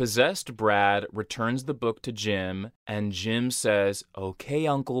 So possessed Brad returns the book to Jim, and Jim says, "Okay,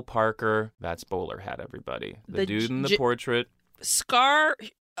 Uncle Parker." That's Bowler Hat, everybody. The dude in the portrait. Scar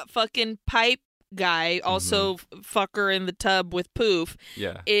fucking pipe guy, also fucker in the tub with Poof,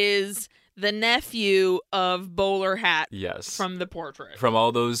 is the nephew of Bowler Hat from the portrait. From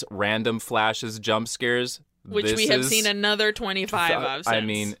all those random flashes, jump scares. Which we have seen another 25 of since. I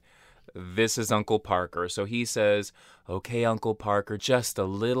mean, this is Uncle Parker. So he says, "Okay, Uncle Parker, just a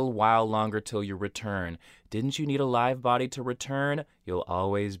little while longer till you return. Didn't you need a live body to return? You'll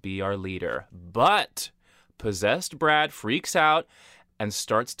always be our leader." But possessed Brad freaks out and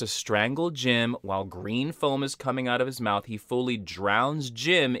starts to strangle Jim while green foam is coming out of his mouth. He fully drowns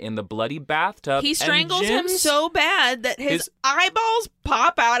Jim in the bloody bathtub. He strangles him so bad that his eyeballs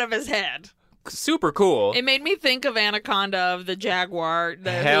pop out of his head. Super cool. It made me think of Anaconda of the Jaguar.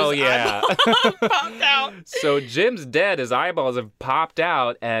 Hell yeah. Popped out. So Jim's dead. His eyeballs have popped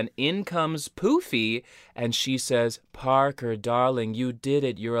out, and in comes Poofy, and she says, "Parker, darling, you did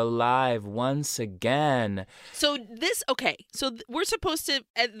it. You're alive once again." So we're supposed to,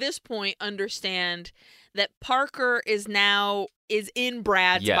 at this point, understand that Parker is in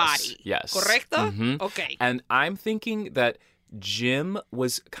Brad's body. Yes. Correcto? Mm-hmm. Okay. And I'm thinking that Jim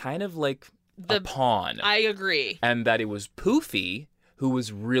was kind of like a pawn. I agree. And that it was Poofy who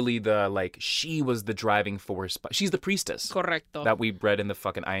was really she was the driving force. She's the priestess. Correcto. That we read in the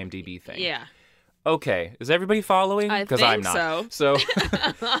fucking IMDb thing. Yeah. Okay. Is everybody following? Because I'm not. So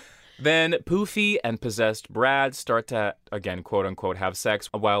then Poofy and possessed Brad start to, again, quote unquote, have sex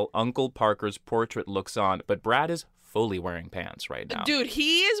while Uncle Parker's portrait looks on. But Brad is fully wearing pants right now. Dude,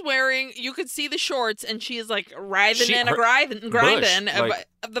 he is wearing, you could see the shorts, and she is like grinding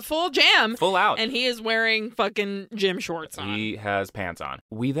the full jam. Full out. And he is wearing fucking gym shorts on. He has pants on.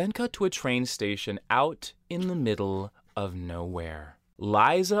 We then cut to a train station out in the middle of nowhere.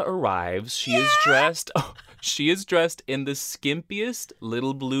 Liza arrives. She is dressed in the skimpiest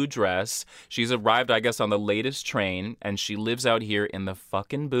little blue dress. She's arrived, I guess, on the latest train, and she lives out here in the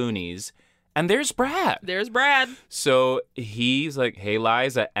fucking boonies. And there's Brad. So he's like, "Hey,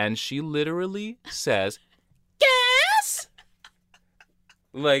 Liza." And she literally says, "Yes."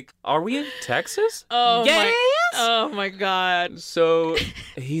 Like, are we in Texas? Oh, yes. my God. So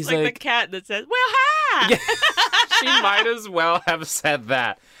he's like the cat that says, "Well, hi." Yeah. She might as well have said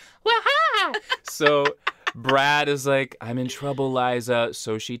that. Well, hi. So Brad is like, "I'm in trouble, Liza."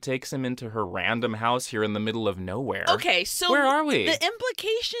 So she takes him into her random house here in the middle of nowhere. Okay, so where are we? The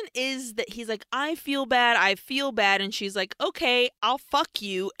implication is that he's like, I feel bad. And she's like, "Okay, I'll fuck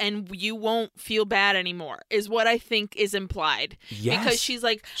you and you won't feel bad anymore," is what I think is implied. Yes. Because she's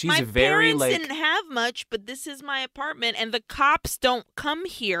like, my parents didn't have much, but this is my apartment and the cops don't come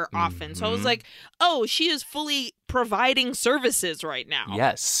here often. So I was like, oh, she is fully providing services right now.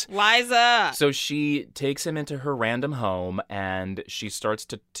 Yes. Liza. So she takes him into her random home, and she starts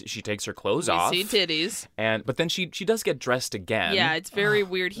to she takes her clothes off. See titties. But then she does get dressed again. Yeah, it's very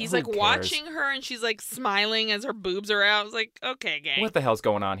weird. He's like cares? watching her, and she's like smiling as her boobs are out. I was like, okay, gang. What the hell's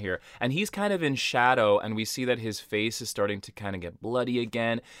going on here? And he's kind of in shadow, and we see that his face is starting to kind of get bloody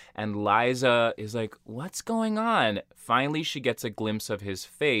again. And Liza is like, "What's going on?" Finally, she gets a glimpse of his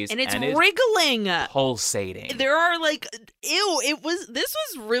face, and it's wriggling, pulsating. There are like, this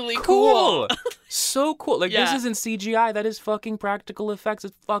was really cool. So cool. Like, this isn't CGI. That is fucking practical effects.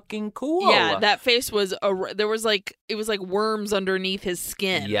 It's fucking cool. Yeah, that face was, it was like worms underneath his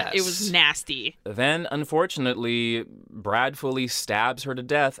skin. Yes. It was nasty. Then, unfortunately, Brad fully stabs her to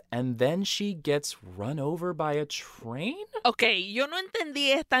death, and then she gets run over by a train? Okay, yo no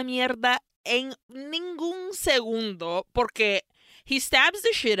entendí esta mierda en ningún segundo, porque he stabs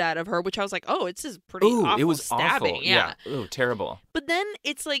the shit out of her, which I was like, oh, it's just pretty awful. It was stabbing. awful. Yeah. Ooh, terrible. But then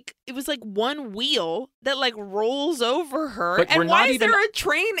it was like one wheel that like rolls over her. But and why is there a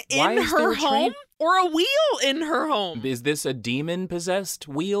train in her home or a wheel in her home? Is this a demon-possessed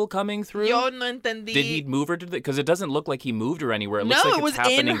wheel coming through? Yo no entendí. Did he move her to because it doesn't look like he moved her anywhere. It no, looks like it was it's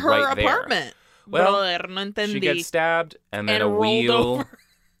happening in her right apartment. There. Well, brother, no entendí. She gets stabbed, and then a wheel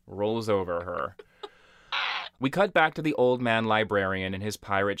rolls over her. We cut back to the old man librarian in his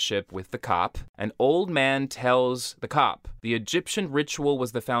pirate ship with the cop. An old man tells the cop, the Egyptian ritual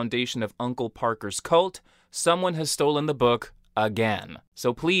was the foundation of Uncle Parker's cult. Someone has stolen the book. again.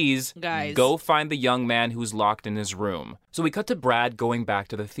 So please, guys, go find the young man who's locked in his room. So we cut to Brad going back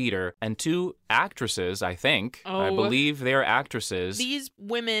to the theater, and two actresses, I think. I believe they're actresses. These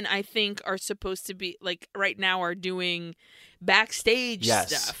women, I think, are supposed to be, like, right now are doing backstage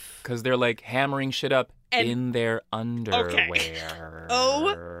stuff. Because they're, like, hammering shit up in their underwear.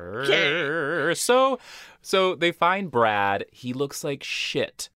 Okay. So they find Brad. He looks like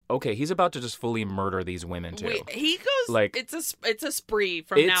shit. Okay, he's about to just fully murder these women too. Wait, he goes like it's a spree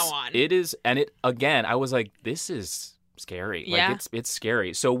from now on. It is, and it again. I was like, this is scary. Yeah. Like it's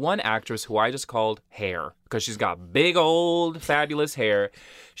scary. So one actress who I just called Hair because she's got big old fabulous hair.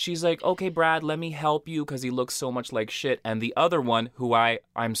 She's like, okay, Brad, let me help you because he looks so much like shit. And the other one who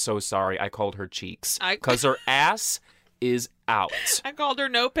I'm so sorry, I called her Cheeks because her ass is out. I called her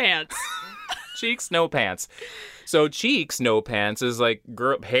No Pants. Cheeks, no pants. So Cheeks, no pants is like,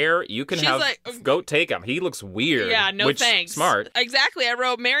 girl, Hair, you can go take him. He looks weird. Yeah, no thanks. Smart. Exactly. I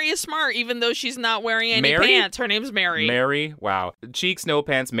wrote, Mary is smart, even though she's not wearing any pants. Her name's Mary. Mary, wow. Cheeks, no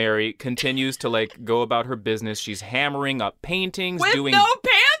pants, Mary continues to like go about her business. She's hammering up paintings. With no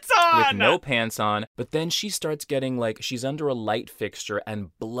pants on! With no pants on. But then she starts getting like, she's under a light fixture and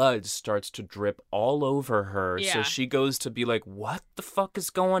blood starts to drip all over her. Yeah. So she goes to be like, what the fuck is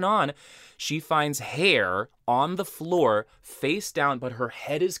going on? She finds Hair on the floor, face down, but her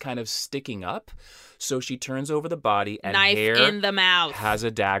head is kind of sticking up. So she turns over the body and Knife Hair in the mouth. has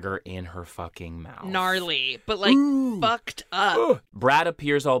a dagger in her fucking mouth. Gnarly, but like fucked up. Ugh. Brad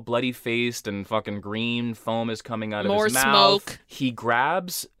appears all bloody-faced and fucking green foam is coming out of More his mouth. smoke. He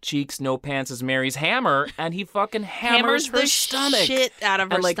grabs Cheeks, no pants as Mary's hammer and he fucking hammers her the stomach. shit out of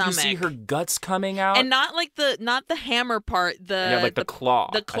her and like stomach. you see her guts coming out. And not the hammer part, the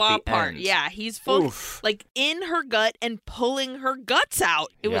claw. The claw at the part. end. Yeah, he's full like in her gut and pulling her guts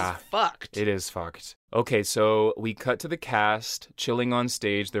out. It was fucked. It is fucked. Okay, so we cut to the cast chilling on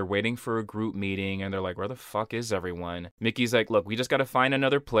stage. They're waiting for a group meeting, and they're like, where the fuck is everyone? Mickey's like, look, we just got to find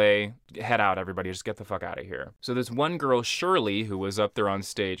another play. Head out, everybody. Just get the fuck out of here. So there's one girl, Shirley, who was up there on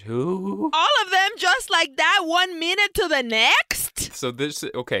stage. Who? All of them just like that, 1 minute to the next? So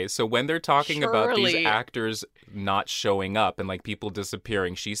when they're talking about these actors not showing up and like people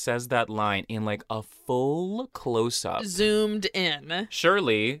disappearing, she says that line in like a full close-up. Zoomed in.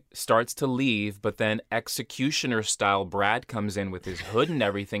 Shirley starts to leave, but then executioner style Brad comes in with his hood and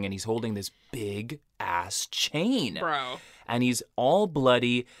everything, and he's holding this big ass chain. Bro. And he's all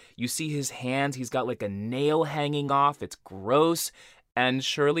bloody. You see his hands. He's got like a nail hanging off. It's gross. And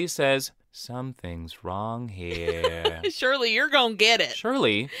Shirley says, something's wrong here. Shirley, you're gonna get it.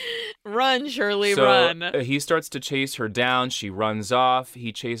 Shirley. Run, Shirley, run. He starts to chase her down. She runs off.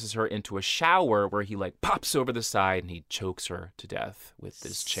 He chases her into a shower where he like pops over the side and he chokes her to death with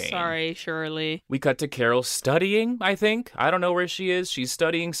this chain. Sorry, Shirley. We cut to Carol studying, I think. I don't know where she is. She's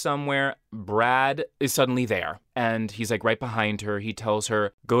studying somewhere. Brad is suddenly there. And he's like right behind her. He tells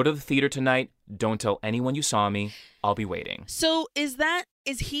her, go to the theater tonight. Don't tell anyone you saw me. I'll be waiting. So is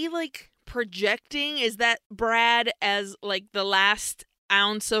he like projecting? Is that Brad as like the last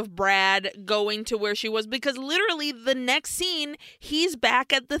ounce of Brad going to where she was? Because literally the next scene, he's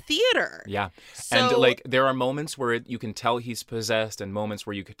back at the theater. Yeah. So, and like there are moments where you can tell he's possessed and moments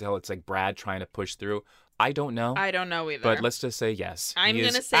where you can tell it's like Brad trying to push through. I don't know. I don't know either. But let's just say yes. I'm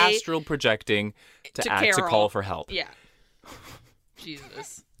going to say astral projecting to call for help. Yeah.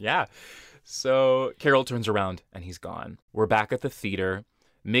 Jesus. Yeah. So Carol turns around and he's gone. We're back at the theater.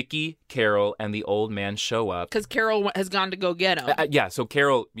 Mickey, Carol, and the old man show up. Because Carol has gone to go get him. Yeah, so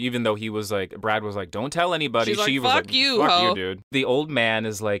Carol, even though he was like, Brad was like, don't tell anybody. She was like, fuck you, dude. The old man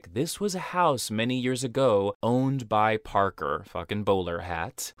is like, this was a house many years ago owned by Parker, fucking bowler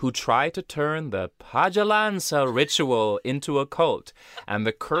hat, who tried to turn the Pajalanza ritual into a cult, and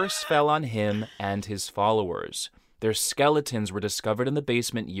the curse fell on him and his followers. Their skeletons were discovered in the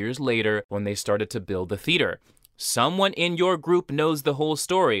basement years later when they started to build the theater. Someone in your group knows the whole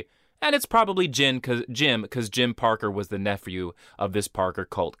story, and it's probably Jim, because Jim Parker was the nephew of this Parker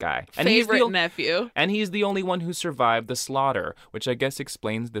cult guy. And Favorite nephew. And he's the only one who survived the slaughter, which I guess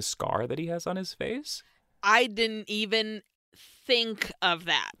explains the scar that he has on his face. I didn't even think of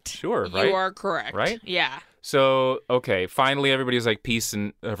that. Sure, right? You are correct. Right? Yeah. So, okay, finally everybody's like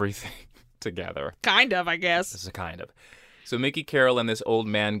piecing everything together. Kind of, I guess. This is kind of. So Mickey, Carol, and this old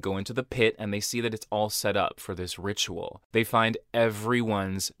man go into the pit, and they see that it's all set up for this ritual. They find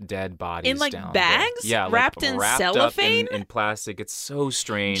everyone's dead bodies in like down bags, there. Yeah, wrapped like, in wrapped cellophane, up in plastic. It's so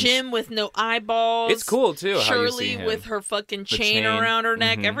strange. Jim with no eyeballs. It's cool too. Shirley how you see him. with her fucking chain around her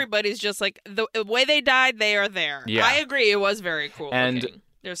neck. Mm-hmm. Everybody's just like the way they died. They are there. Yeah. I agree. It was very cool. And looking.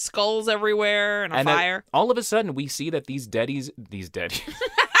 There's skulls everywhere and a then fire. all of a sudden, we see that these dead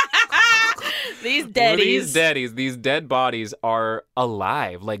bodies are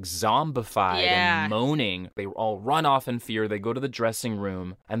alive, like zombified and moaning. They all run off in fear. They go to the dressing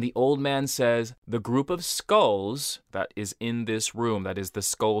room, and the old man says, the group of skulls that is in this room, that is the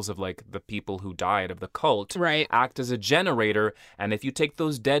skulls of like the people who died of the cult, right, act as a generator, and if you take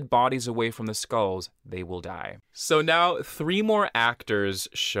those dead bodies away from the skulls, they will die. So now 3 more actors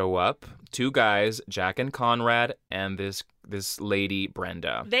show up. 2 guys, Jack and Conrad, and this lady,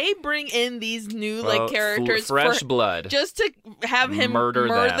 Brenda. They bring in these new characters, fresh blood, just to have him murder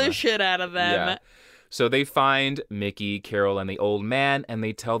the shit out of them. Yeah. So they find Mickey, Carol, and the old man, and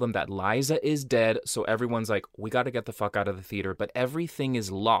they tell them that Liza is dead. So everyone's like, we got to get the fuck out of the theater. But everything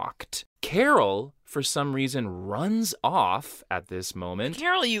is locked. Carol, for some reason, runs off at this moment.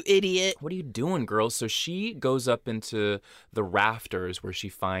 Carol, you idiot. What are you doing, girl? So she goes up into the rafters where she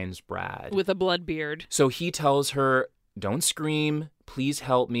finds Brad. With a blood beard. So he tells her, don't scream, please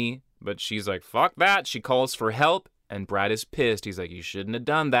help me. But she's like, fuck that. She calls for help, and Brad is pissed. He's like, you shouldn't have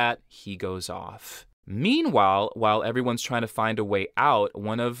done that. He goes off. Meanwhile, while everyone's trying to find a way out,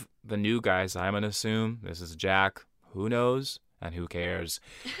 one of the new guys, I'm going to assume, this is Jack, who knows and who cares,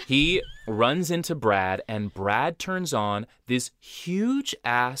 he runs into Brad, and Brad turns on this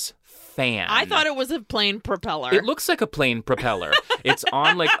huge-ass fan. I thought it was a plane propeller. It looks like a plane propeller. It's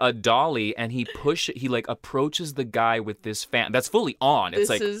on like a dolly, and he approaches the guy with this fan that's fully on. It's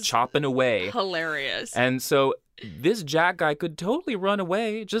like chopping away. Hilarious. And so this Jack guy could totally run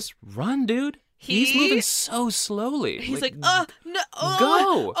away. Just run, dude. He's moving so slowly. He's like, no,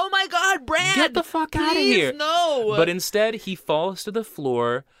 go. Oh my God, Brad. Get the fuck out of here. No. But instead, he falls to the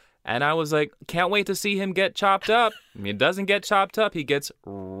floor. And I was like, can't wait to see him get chopped up. I mean, it doesn't get chopped up. He gets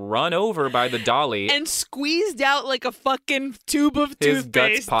run over by the dolly. And squeezed out like a fucking tube of toothpaste. His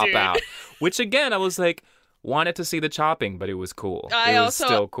guts pop dude. out. Which, again, I was like, wanted to see the chopping, but it was cool. It was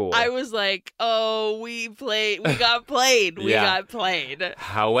still cool. I was like, oh, we got played. We got played.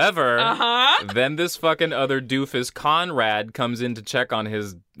 However, then this fucking other doofus Conrad comes in to check on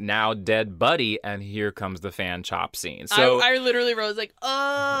his now dead buddy, and here comes the fan chop scene. So I literally wrote like,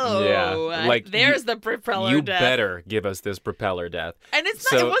 oh, yeah, like there's the propeller you death. You better give us this propeller death. And it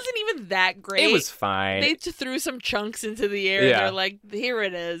wasn't even that great. It was fine. They threw some chunks into the air. And they're like, here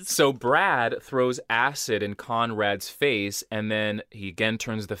it is. So Brad throws acid in Conrad's face, and then he again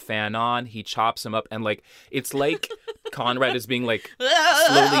turns the fan on. He chops him up, and like it's like Conrad is being like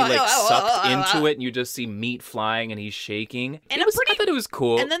slowly like sucked into it, and you just see meat flying, and he's shaking. And I thought it was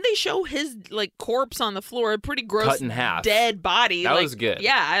cool. And then they show his like corpse on the floor, a pretty gross, cut in half, dead body. That was good.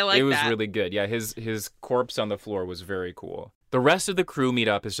 Yeah, I like that. It was really good. Yeah, his corpse on the floor was very cool. The rest of the crew meet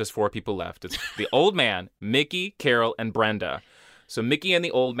up. It's just 4 people left. It's the old man, Mickey, Carol, and Brenda. So Mickey and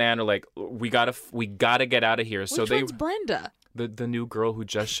the old man are like, we gotta get out of here. So Which one's Brenda? The new girl who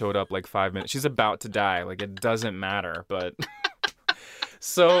just showed up like 5 minutes. She's about to die. Like, it doesn't matter, but.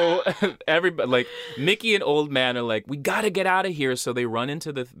 So everybody, like Mickey and old man are like, we gotta get out of here. So they run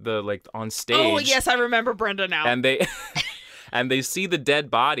into the like on stage. Oh yes, I remember Brenda now. And they see the dead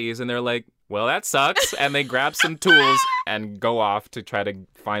bodies, and they're like, well, that sucks. And they grab some tools and go off to try to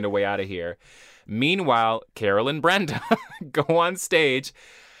find a way out of here. Meanwhile, Carol and Brenda go on stage,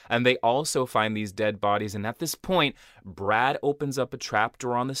 and they also find these dead bodies. And at this point, Brad opens up a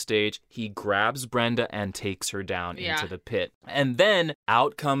trapdoor on the stage. He grabs Brenda and takes her down into the pit. And then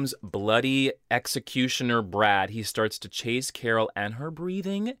out comes bloody executioner Brad. He starts to chase Carol, and her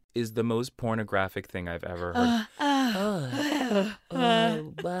breathing is the most pornographic thing I've ever heard.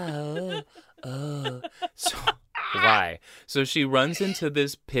 So why? So she runs into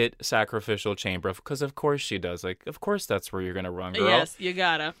this pit sacrificial chamber, because of course she does. Like, of course that's where you're going to run, girl. Yes, you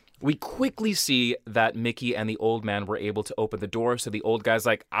gotta. We quickly see that Mickey and the old man were able to open the door. So the old guy's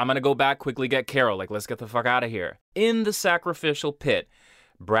like, I'm going to go back, quickly get Carol. Like, let's get the fuck out of here. In the sacrificial pit,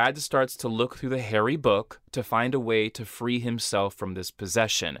 Brad starts to look through the hairy book to find a way to free himself from this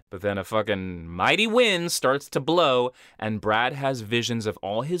possession. But then a fucking mighty wind starts to blow, and Brad has visions of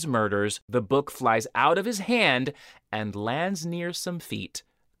all his murders. The book flies out of his hand and lands near some feet,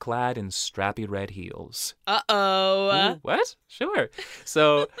 clad in strappy red heels. Uh-oh. Ooh, what? Sure.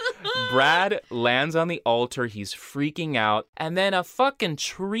 So Brad lands on the altar. He's freaking out. And then a fucking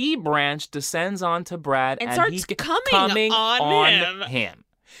tree branch descends onto Brad. And starts coming on him.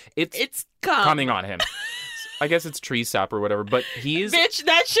 It's coming on him. I guess it's tree sap or whatever, but he's... Bitch,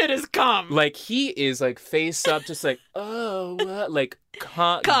 that shit is cum. Like, he is, like, face up, just like, oh, what? Like,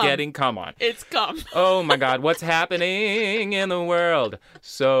 getting cum on. It's cum. Oh, my God, what's happening in the world?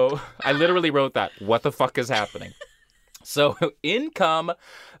 So, I literally wrote that. What the fuck is happening? So in come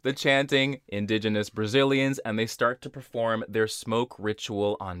the chanting indigenous Brazilians, and they start to perform their smoke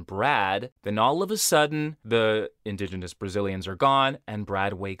ritual on Brad. Then all of a sudden, the indigenous Brazilians are gone, and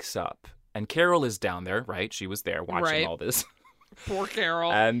Brad wakes up. And Carol is down there, right? She was there watching all this. Poor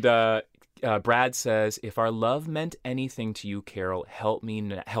Carol. And Brad says, if our love meant anything to you, Carol, help me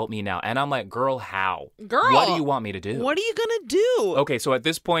now. And I'm like, girl, how? Girl, what do you want me to do? What are you going to do? Okay, so at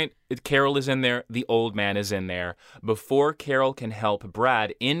this point, Carol is in there. The old man is in there. Before Carol can help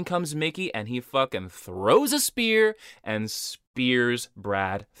Brad, in comes Mickey, and he fucking throws a spear and spears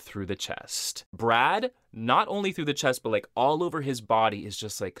Brad through the chest. Brad, not only through the chest, but like all over his body is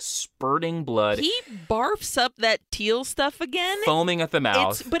just like spurting blood. He barfs up that teal stuff again. Foaming at the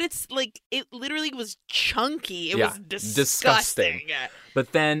mouth. But it's like, it literally was chunky. It Yeah, was disgusting.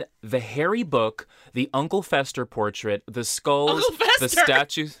 But then the hairy book, the Uncle Fester portrait, the skulls, Uncle Fester! the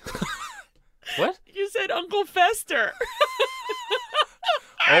statues. What? You said Uncle Fester.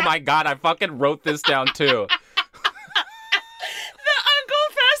 Oh my God, I fucking wrote this down too. The Uncle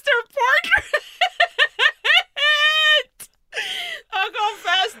Fester portrait. Uncle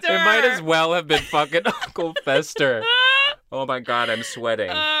Fester. It might as well have been fucking Uncle Fester. Oh my God, I'm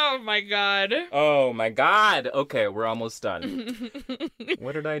sweating. Oh my God. Oh my God. Okay, we're almost done.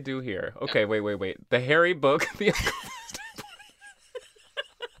 What did I do here? Okay, wait. The hairy book, the Uncle Fester.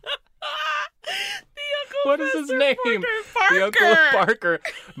 What is his name? The Uncle Parker.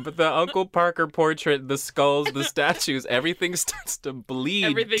 But the Uncle Parker portrait, the skulls, the statues, everything starts to bleed.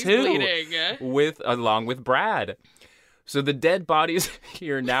 Everything's too, bleeding. Along with Brad. So the dead bodies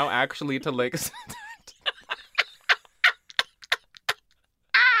here now actually to like.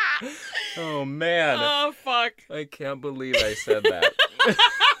 Oh man. Oh fuck. I can't believe I said that.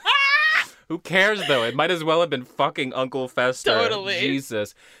 Who cares though? It might as well have been fucking Uncle Fester. Totally.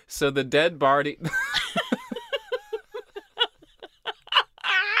 Jesus. So the dead body.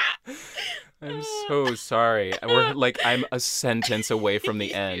 I'm so sorry. I'm a sentence away from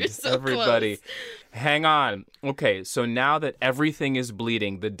the end. You're so Everybody, close. hang on. Okay, so now that everything is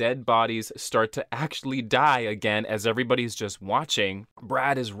bleeding, the dead bodies start to actually die again as everybody's just watching.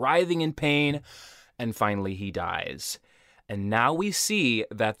 Brad is writhing in pain, and finally he dies. And now we see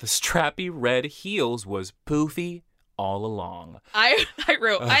that the strappy red heels was Poofy all along. I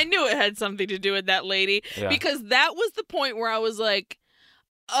wrote, I knew it had something to do with that lady because that was the point where I was like,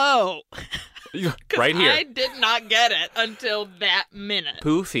 oh. Right here. I did not get it until that minute.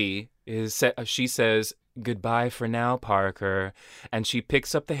 Poofy she says, goodbye for now, Parker. And she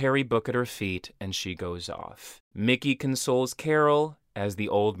picks up the hairy book at her feet and she goes off. Mickey consoles Carol as the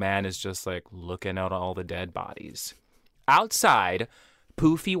old man is just like looking at all the dead bodies. Outside,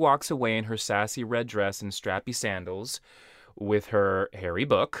 Poofy walks away in her sassy red dress and strappy sandals with her hairy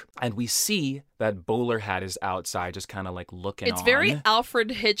book, and we see that Bowler Hat is outside just kind of like looking on. It's very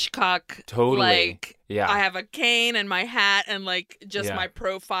Alfred Hitchcock. Totally. Like, yeah. I have a cane and my hat and like just my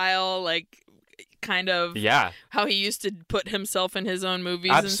profile, like kind of how he used to put himself in his own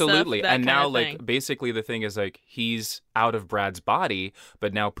movies. Absolutely. And stuff, and now like thing. basically the thing is like he's out of Brad's body,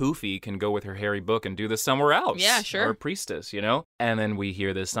 but now Poofy can go with her hairy book and do this somewhere else. Yeah, sure. Or a priestess, you know? And then we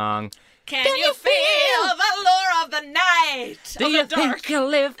hear this song. Can you feel the lure of the night? Do you think you'll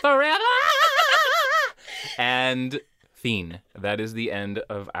live forever? And Fiend. That is the end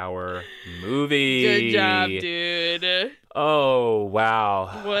of our movie. Good job, dude. Oh,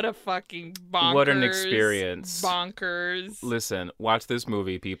 wow. What a fucking bonkers. What an experience. Bonkers. Listen, watch this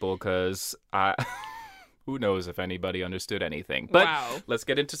movie, people, because who knows if anybody understood anything. But let's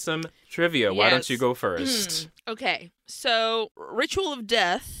get into some trivia. Yes. Why don't you go first? Okay. So, Ritual of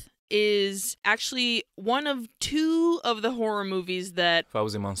Death is actually one of two of the horror movies that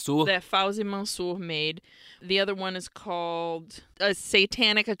Fawzi Mansour made. The other one is called A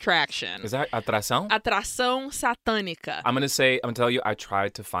Satanic Attraction. Is that Atração? Atração Satânica. I'm going to tell you, I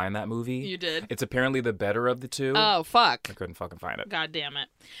tried to find that movie. You did? It's apparently the better of the two. Oh, fuck. I couldn't fucking find it. God damn it.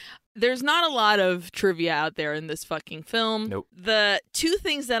 There's not a lot of trivia out there in this fucking film. Nope. The two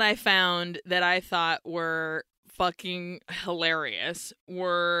things that I found that I thought were fucking hilarious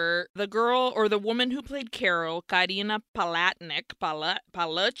were the girl or the woman who played Carol, Karina Palatnik.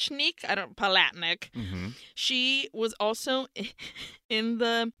 Mm-hmm. She was also in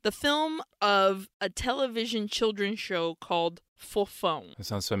the film of a television children's show called Fofão. That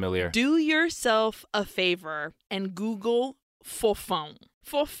sounds familiar. Do yourself a favor and Google Fofão.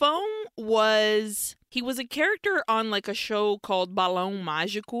 Fofão he was a character on like a show called Balão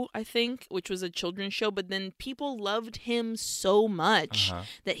Mágico, I think, which was a children's show, but then people loved him so much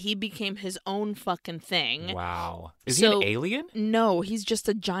that he became his own fucking thing. Wow. Is he an alien? No, he's just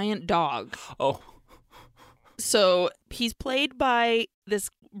a giant dog. Oh. So he's played by this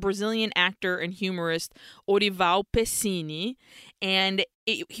Brazilian actor and humorist Orival Pessini, and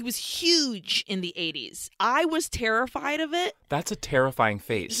he was huge in the 80s. I was terrified of it. That's a terrifying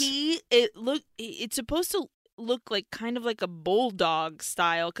face. It's supposed to look like kind of like a bulldog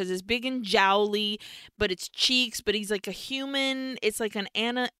style because it's big and jowly, but it's cheeks, but he's like a human. It's like an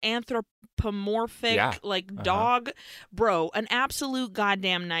anthropomorphic dog. Bro, an absolute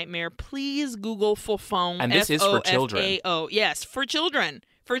goddamn nightmare. Please Google Fofão. And this is for children. F-O-F-A-O. Yes, for children.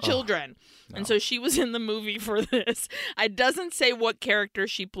 For children. No. And so she was in the movie for this. It doesn't say what character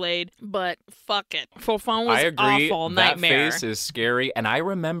she played, but fuck it. Fofão was I agree. Awful. That Nightmare. face is scary. And I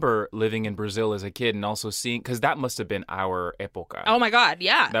remember living in Brazil as a kid and also seeing, because that must have been our época. Oh my God,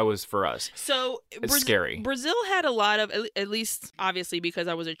 yeah. That was for us. So it's scary. Brazil had a lot of, at least obviously because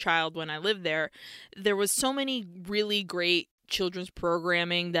I was a child when I lived there was so many really great children's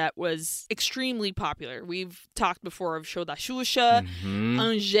programming that was extremely popular. We've talked before of Show da Xuxa. Mm-hmm.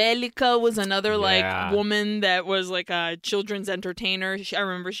 Angélica was another like woman that was like a children's entertainer. I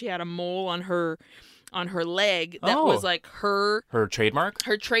remember she had a mole on her leg that was like her trademark.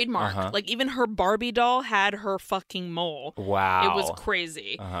 Her trademark. Uh-huh. Like even her Barbie doll had her fucking mole. Wow. It was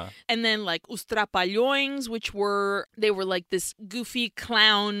crazy. Uh-huh. And then like Os Trapalhões, which were like this goofy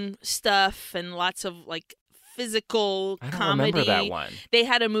clown stuff and lots of like physical comedy. I don't remember that one. They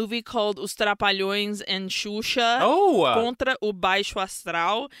had a movie called Os Trapalhões and Xuxa contra o Baixo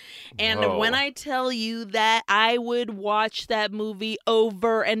Astral. And when I tell you that, I would watch that movie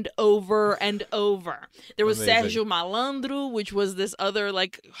over and over and over. There was Sérgio Malandro, which was this other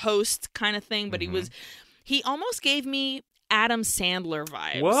like host kind of thing, but he almost gave me Adam Sandler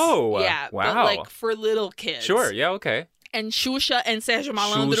vibes. Whoa. Yeah. Wow. But like for little kids. Sure. Yeah. Okay. And Xuxa and Sérgio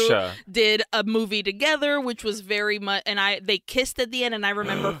Malandro did a movie together, which was very much, and they kissed at the end, and I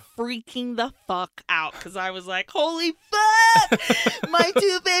remember freaking the fuck out because I was like, "Holy fuck, my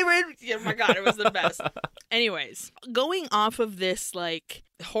two favorite!" Oh my God, it was the best. Anyways, going off of this like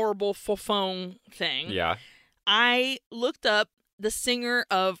horrible Fofão thing, I looked up the singer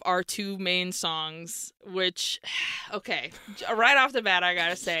of our two main songs, which, okay, right off the bat, I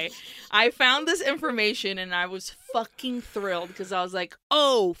gotta say, I found this information and I was fucking thrilled because I was like,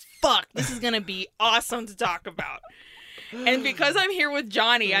 oh, fuck, this is gonna be awesome to talk about. And because I'm here with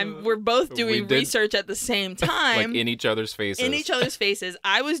Johnny, we're both doing research at the same time. Like in each other's faces. In each other's faces.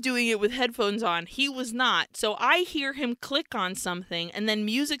 I was doing it with headphones on. He was not. So I hear him click on something and then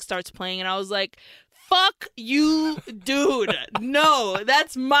music starts playing and I was like, fuck you, dude. No,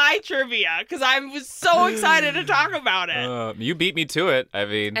 that's my trivia because I was so excited to talk about it. You beat me to it. I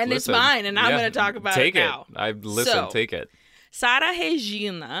mean, and it's mine, and I'm going to talk about it now. Take it. Sara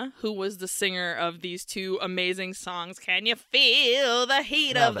Regina, who was the singer of these two amazing songs, Can You Feel the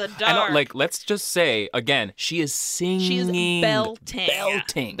Heat of the Dark? I know, like, let's just say, again, she is singing. She is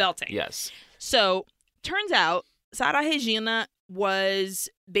belting. Belting. Yes. So, turns out, Sara Regina was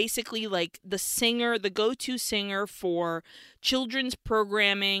basically like the go-to singer for children's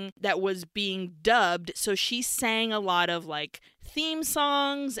programming that was being dubbed. So she sang a lot of like theme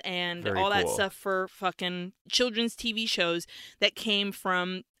songs and that stuff for fucking children's TV shows that came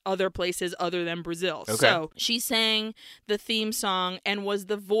from other places other than Brazil. Okay. So she sang the theme song and was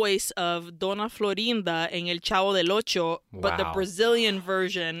the voice of Dona Florinda in El Chavo del Ocho, but the Brazilian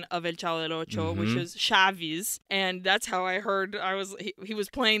version of El Chavo del Ocho, which is Chaves. And that's how I heard he was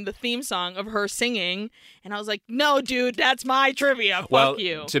playing the theme song of her singing. And I was like, no, dude, that's my trivia. Fuck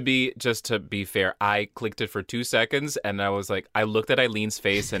you. To be fair, I clicked it for 2 seconds and I was like, I looked at Eileen's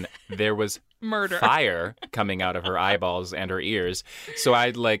face and there was murder fire coming out of her eyeballs and her ears. So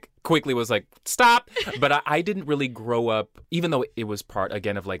I quickly was like, stop. But I didn't really grow up, even though it was part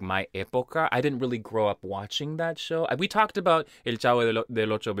again of like my época, I didn't really grow up watching that show. We talked about El Chavo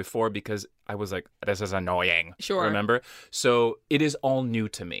del Ocho before because I was like, this is annoying. Sure. Remember? So it is all new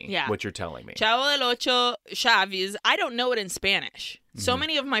to me, what you're telling me. Chavo del Ocho, Chaves, I don't know it in Spanish. So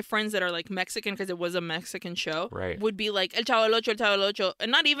many of my friends that are like Mexican, because it was a Mexican show, would be like El Chavo del Ocho, El Chavo del Ocho.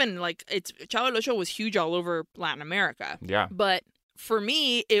 And not even like Chavo del Ocho was huge all over Latin America. Yeah. But for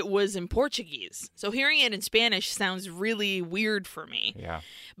me, it was in Portuguese. So hearing it in Spanish sounds really weird for me. Yeah.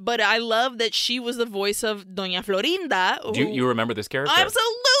 But I love that she was the voice of Doña Florinda. Do you remember this character?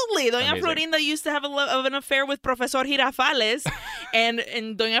 Absolutely. Doña Florinda used to have an affair with Professor Girafales. and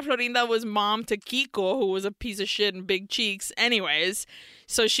Doña Florinda was mom to Kiko, who was a piece of shit and big cheeks. Anyways,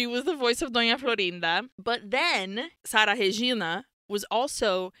 so she was the voice of Doña Florinda. But then Sara Regina was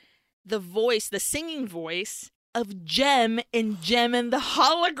also the singing voice of Jem in Jem and the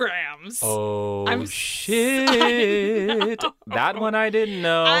Holograms. Oh, shit. That one I didn't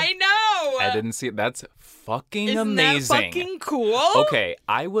know. I know. I didn't see it. That's fucking Isn't amazing. that fucking cool? Okay,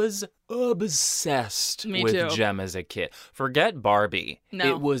 I was obsessed Me with too. Gem as a kid. Forget Barbie. No.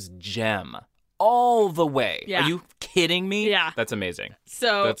 It was Gem all the way. Yeah. Are you kidding me? Yeah. That's amazing.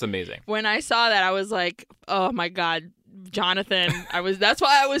 So That's amazing. when I saw that, I was like, oh my God, Jonathan. That's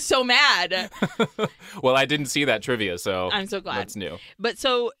why I was so mad. Well, I didn't see that trivia, so I'm so glad. that's new. But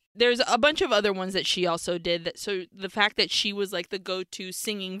so there's a bunch of other ones that she also did. So the fact that she was like the go-to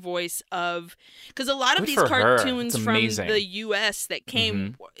singing voice of, because a lot of Good these for her. cartoons It's from amazing. the U.S. that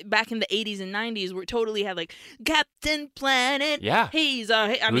came back in the 80s and 90s were totally had like Captain Planet. Yeah. He's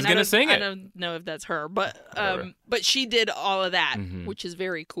Who's gonna sing I it? don't know if that's her, but Whatever. she did all of that, Mhm. which is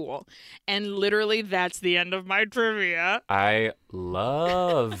very cool. And literally, that's the end of my trivia. I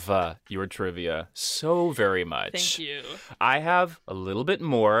love your trivia so very much. Thank you. I have a little bit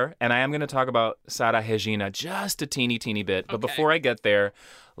more, and I am going to talk about Sara Regina just a teeny bit. But Okay. before I get there,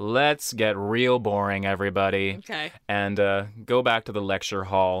 let's get real boring, everybody. Okay. And go back to the lecture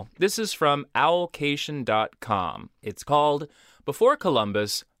hall. This is from owlcation.com. It's called Before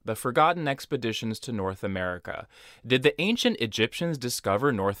Columbus, The Forgotten Expeditions to North America. Did the ancient Egyptians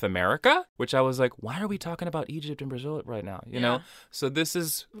discover North America? Which I was like, why are we talking about Egypt and Brazil right now? You know? So this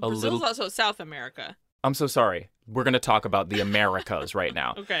is a Brazil's little... also South America. I'm so sorry. We're going to talk about the Americas right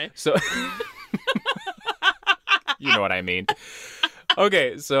now. Okay. So, you know what I mean.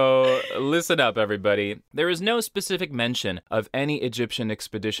 Okay, so listen up, everybody. There is no specific mention of any Egyptian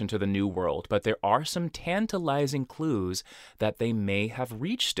expedition to the New World, but there are some tantalizing clues that they may have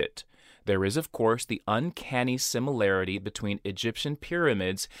reached it. There is, of course, the uncanny similarity between Egyptian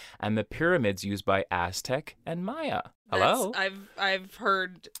pyramids and the pyramids used by Aztec and Maya. Hello? I've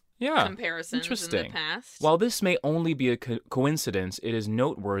heard Yeah. comparisons Interesting. in the past. While this may only be a coincidence, it is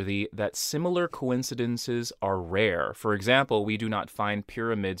noteworthy that similar coincidences are rare. For example, we do not find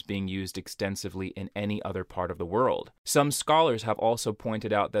pyramids being used extensively in any other part of the world. Some scholars have also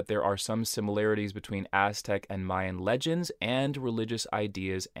pointed out that there are some similarities between Aztec and Mayan legends and religious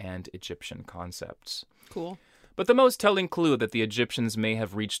ideas and Egyptian concepts. Cool. But the most telling clue that the Egyptians may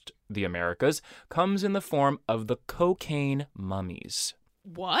have reached the Americas comes in the form of the cocaine mummies.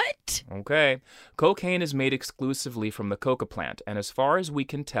 What? Okay. Cocaine is made exclusively from the coca plant, and as far as we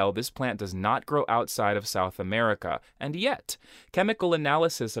can tell, this plant does not grow outside of South America. And yet, chemical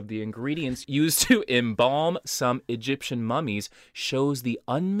analysis of the ingredients used to embalm some Egyptian mummies shows the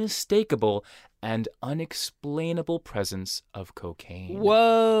unmistakable and unexplainable presence of cocaine.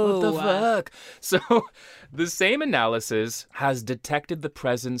 Whoa. What the fuck? So, the same analysis has detected the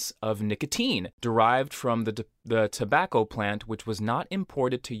presence of nicotine derived from the tobacco plant, which was not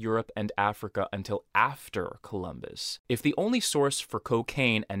imported to Europe and Africa until after Columbus. If the only source for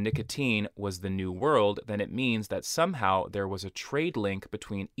cocaine and nicotine was the New World, then it means that somehow there was a trade link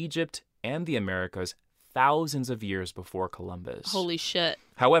between Egypt and the Americas thousands of years before Columbus. Holy shit.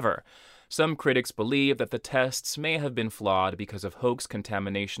 However, some critics believe that the tests may have been flawed because of hoax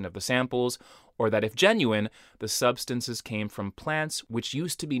contamination of the samples, or that if genuine, the substances came from plants which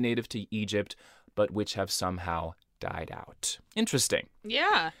used to be native to Egypt, but which have somehow died out. Interesting.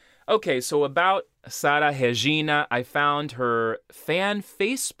 Yeah. Okay, so about Sara Regina, I found her fan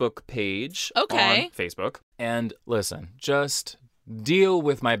Facebook page Okay. on Facebook. And listen, just deal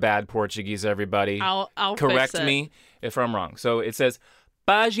with my bad Portuguese, everybody. I'll Correct fix it. me if I'm wrong. So it says,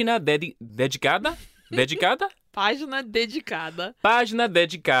 Página dedicada? Dedicada? Página dedicada. Página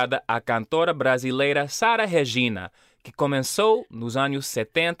dedicada à cantora brasileira Sara Regina, que começou nos anos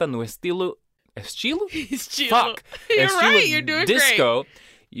 70 no estilo... Estilo? Fuck! You're estilo right. You're doing disco,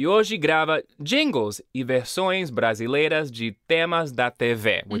 e hoje grava jingles e versões brasileiras de temas da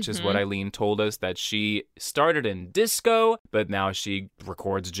TV, which is what Eileen told us, that she started in disco, but now she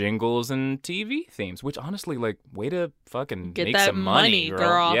records jingles and TV themes, which honestly, like, way to fucking Get make that some money,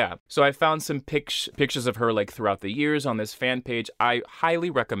 girl. Yeah. So I found some pictures of her, like, throughout the years on this fan page. I highly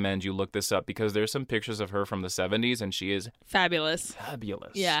recommend you look this up because there's some pictures of her from the 70s, and she is Fabulous.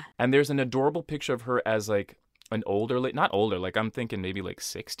 fabulous. Yeah. And there's an adorable picture of her as, like, an older, not older, like I'm thinking maybe like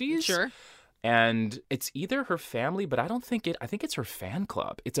 60s. Sure. And it's either her family, but I think it's her fan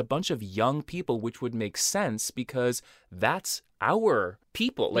club. It's a bunch of young people, which would make sense because that's our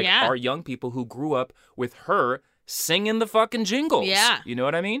people, like Yeah. our young people who grew up with her singing the fucking jingles. Yeah. You know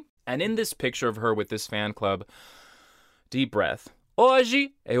what I mean? And in this picture of her with this fan club, deep breath.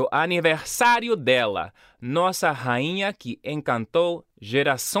 Hoje é o aniversário dela, nossa rainha que encantou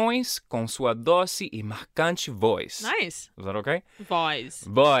gerações com sua doce e marcante voz. Nice. Is that okay? Voice.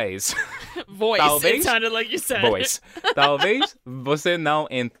 Voz. Voice. Talvez. It sounded like you said. Voz. Talvez você não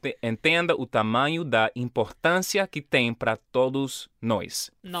entenda o tamanho da importância que tem para todos nós.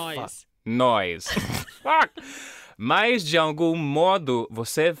 Noise. noise. Fuck! Mas, de algum modo,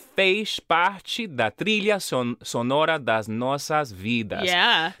 você fez parte da trilha sonora das nossas vidas.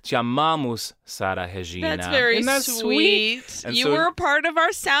 Yeah. Te amamos, Sarah Regina. That's very Isn't that sweet. And You so- were a part of our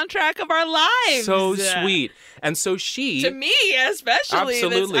soundtrack of our lives. So sweet. And so she... To me, especially.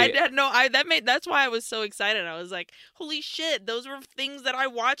 Absolutely. That's why I was so excited. I was like, holy shit, those were things that I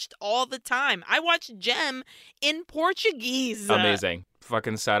watched all the time. I watched Gem in Portuguese. Amazing.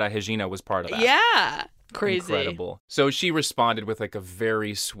 Fucking Sarah Regina was part of that. Yeah. Crazy. Incredible. So she responded with like a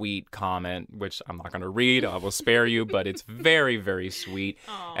very sweet comment, which I'm not going to read. I will spare you, but it's very, very sweet.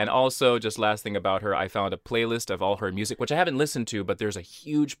 Aw. And also, just last thing about her, I found a playlist of all her music, which I haven't listened to, but there's a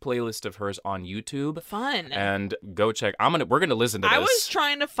huge playlist of hers on YouTube. Fun. And go check. We're going to listen to this. I was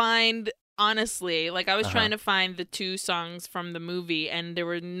trying to find, honestly, I was Uh-huh. trying to find the 2 songs from the movie, and they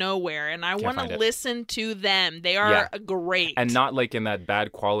were nowhere. And I want find to it. listen to them. They are great. And not like in that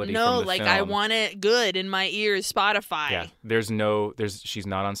bad quality no, from the film. I want it good in my ears. Spotify. Yeah. She's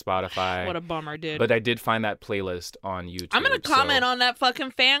not on Spotify. What a bummer, dude. But I did find that playlist on YouTube. I'm gonna comment on that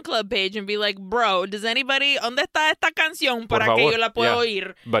fucking fan club page and be like, bro, does anybody, ¿dónde está esta canción para que favor. yo la pueda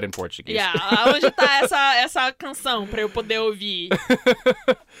oír? But in Portuguese. Yeah, onde está essa canção para eu poder ouvir?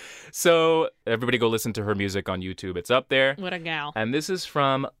 So everybody go listen to her music on YouTube. It's up there. What a gal. And this is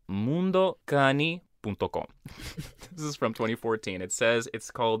from mundocani.com. This is from 2014. It says, it's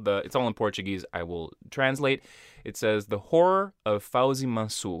all in Portuguese. I will translate. It says, The Horror of Fauzi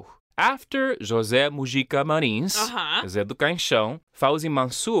Mansour. After José Mujica Marins, Zé do Caixão, Fauzi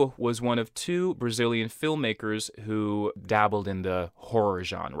Mansour was one of 2 Brazilian filmmakers who dabbled in the horror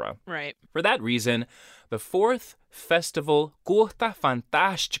genre. Right. For that reason, the 4th Festival Curta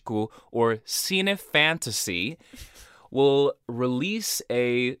Fantástico, or Cine Fantasy, will release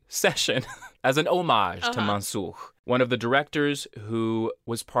a session as an homage to Mansour, one of the directors who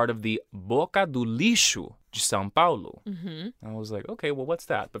was part of the Boca do Lixo de São Paulo. Mm-hmm. I was like, okay, well, what's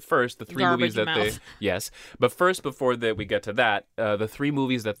that? But first, the 3 movies that they... Yes. But first, before we get to that, the 3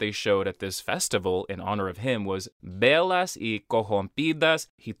 movies that they showed at this festival in honor of him was Belas y Corrompidas,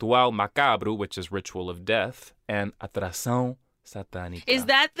 Ritual Macabro, which is Ritual of Death, and Atração Satânica. Is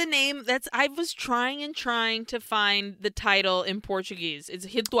that the name? I was trying to find the title in Portuguese. It's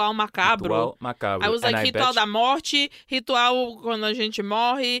Ritual Macabro. Ritual Macabro. I was like, Ritual da Morte, Ritual quando a gente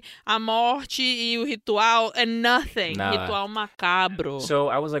morre, a morte e o ritual, and nothing. Nada. Ritual Macabro. So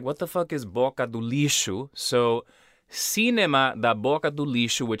I was like, what the fuck is Boca do Lixo? So Cinema da Boca do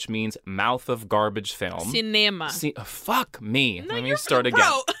Lixo, which means mouth of garbage film. Cinema. Fuck me. No, Let me start again.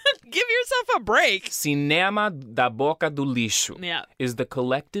 Bro, give yourself a break. Cinema da Boca do Lixo Yeah. is the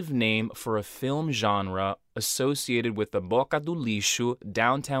collective name for a film genre associated with the Boca do Lixo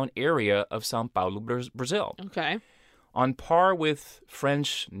downtown area of São Paulo, Brazil. Okay. On par with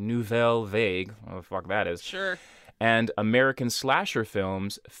French Nouvelle Vague, what the fuck that is, Sure. and American slasher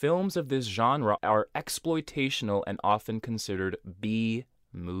films, films of this genre are exploitational and often considered B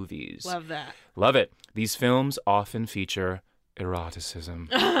movies. Love that. Love it. These films often feature eroticism.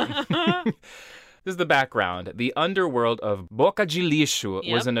 This is the background. The underworld of Boca de Lixo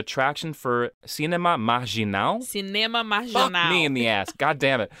was an attraction for cinema marginal. Cinema marginal. Fuck me in the ass. God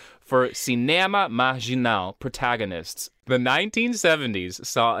damn it. For cinema marginal protagonists. The 1970s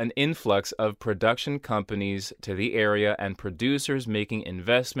saw an influx of production companies to the area and producers making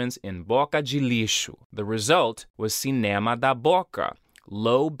investments in Boca de Lixo. The result was Cinema da Boca,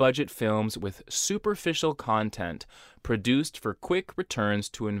 low-budget films with superficial content produced for quick returns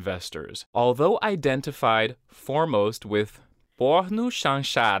to investors. Although identified foremost with porno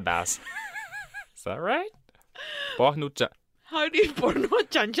chanchadas. Is that right? How do you porno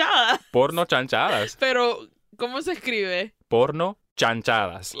chanchada? Porno chanchadas. Pero, ¿cómo se escribe? Porno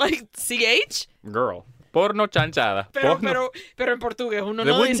chanchadas. Like CH? Girl. Porno chanchada. Pero en portugués uno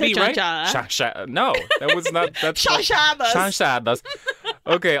no dice chanchada. No, that was not... That's Chanchadas. Chanchadas.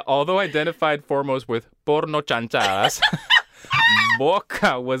 Okay, although identified foremost with porno chanchadas,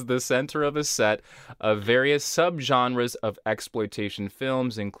 Boca was the center of a set of various subgenres of exploitation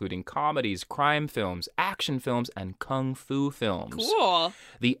films, including comedies, crime films, action films, and kung fu films. Cool.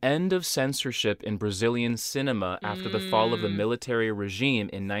 The end of censorship in Brazilian cinema after the fall of the military regime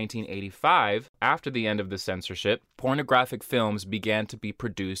in 1985, after the end of the censorship, pornographic films began to be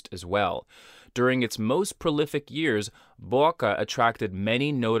produced as well. During its most prolific years, Boca attracted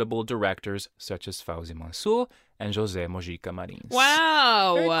many notable directors such as Fauzi Mansour and José Mujica Marins.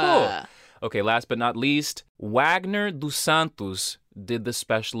 Wow. Very cool. Okay, last but not least, Wagner dos Santos did the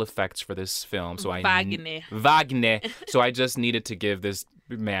special effects for this film. So Wagner. Wagner. So I just needed to give this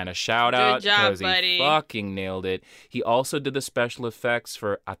man a shout out Good job, because he buddy. fucking nailed it. He also did the special effects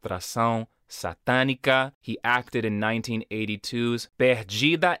for Atração Satânica. He acted in 1982's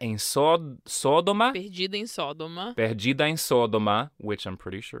Perdida em Sodoma. Perdida em Sodoma. Perdida em Sodoma, which I'm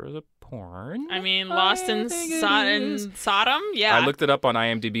pretty sure is a porn. I mean, Lost in Sodom? Yeah. I looked it up on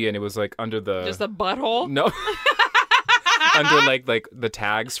IMDb and it was like under the... Just a butthole? No. Under like the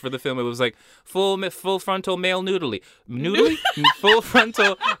tags for the film, it was like full frontal male nudity, full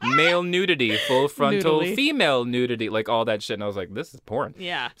frontal male nudity, full frontal Noodly. female nudity, like all that shit. And I was like, this is porn.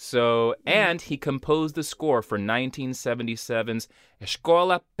 Yeah. So, and he composed the score for 1977's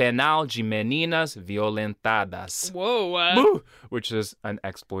Escola Penal de Meninas Violentadas, Whoa. which is an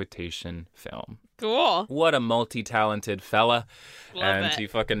exploitation film. Cool. What a multi-talented fella. Love and it. he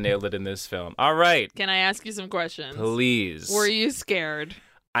fucking nailed it in this film. All right. Can I ask you some questions? Please. Were you scared?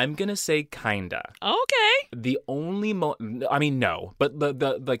 I'm going to say kinda. Okay. The only I mean, no. But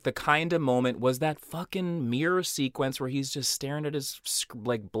the kinda moment was that fucking mirror sequence where he's just staring at his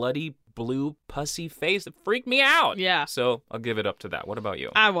like bloody blue pussy face. It freaked me out. Yeah. So I'll give it up to that. What about you?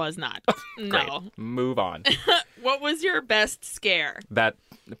 I was not. Great. No. Move on. What was your best scare? That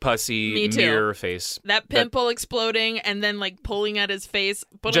pussy Me too. mirror face. That pimple exploding and then like pulling at his face,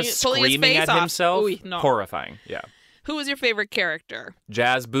 pulling his Screaming face at off. himself. Ooh, no. Horrifying. Yeah. Who was your favorite character?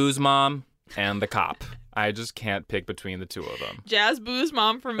 Jazz Boo's mom and the cop. I just can't pick between the two of them. Jazz Boo's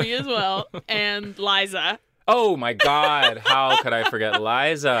mom for me as well, and Liza. Oh my God. How could I forget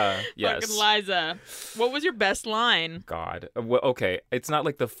Liza? Yes. Fucking Liza. What was your best line? God. Well, okay. It's not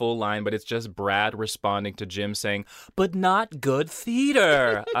like the full line, but it's just Brad responding to Jim saying, but not good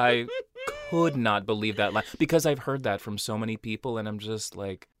theater. I could not believe that line because I've heard that from so many people and I'm just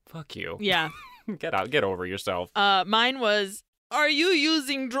like, fuck you. Yeah. Get over yourself. Mine was, are you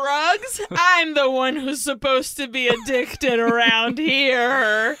using drugs? I'm the one who's supposed to be addicted around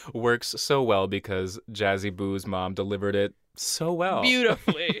here. Works so well because Jazzy Boo's mom delivered it so well.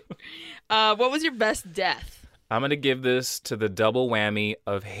 Beautifully. What was your best death? I'm going to give this to the double whammy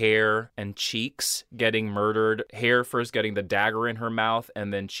of Hair and Cheeks getting murdered. Hair first getting the dagger in her mouth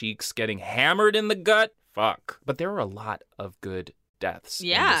and then Cheeks getting hammered in the gut. Fuck. But there were a lot of good deaths in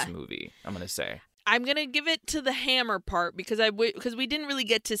this movie, I'm going to say. I'm going to give it to the hammer part because we didn't really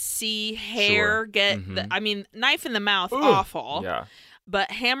get to see Hair get knife in the mouth, awful. Yeah. But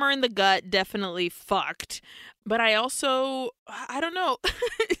hammer in the gut, definitely fucked. But I don't know,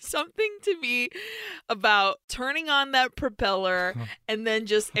 something to me about turning on that propeller and then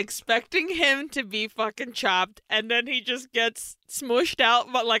just expecting him to be fucking chopped and then he just gets smushed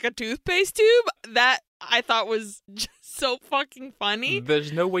out but like a toothpaste tube. That I thought was just so fucking funny.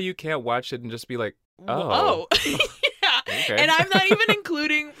 There's no way you can't watch it and just be like, oh. Yeah. Okay. And I'm not even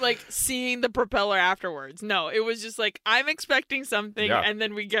including like seeing the propeller afterwards. No, it was just like I'm expecting something and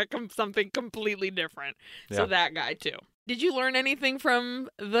then we get something completely different. So that guy too. Did you learn anything from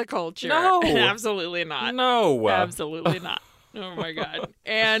the culture? No. Absolutely not. No. Absolutely not. Oh my God.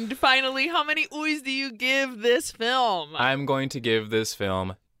 And finally, how many oohs do you give this film? I'm going to give this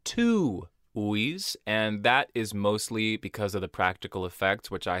film 2 oohs, and that is mostly because of the practical effects,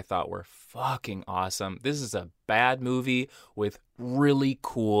 which I thought were fucking awesome. This is a bad movie with really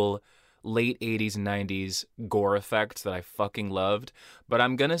cool late 80s and 90s gore effects that I fucking loved. But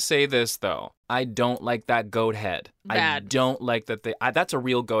I'm gonna say this, though. I don't like that goat head. Bad. I don't like that that's a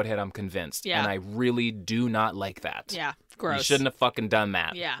real goat head, I'm convinced. Yeah. And I really do not like that. Yeah, gross. You shouldn't have fucking done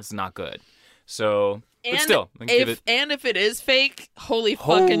that. Yeah. It's not good. So... And but still, I'm gonna give it. And if it is fake, holy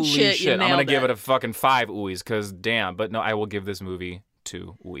fucking shit, you nailed I'm gonna give it a fucking 5 oohs, because damn. But no, I will give this movie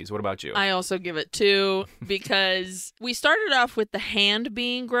 2 oohs. What about you? I also give it 2 because we started off with the hand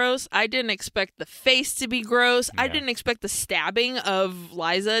being gross. I didn't expect the face to be gross. I didn't expect the stabbing of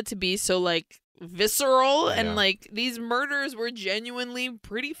Liza to be so like visceral and like these murders were genuinely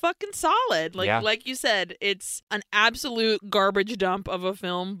pretty fucking solid. Like you said, it's an absolute garbage dump of a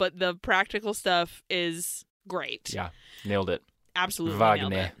film, but the practical stuff is great. Yeah, nailed it. Absolutely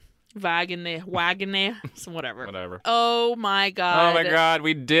nailed it. Wagner, so whatever. Oh my God,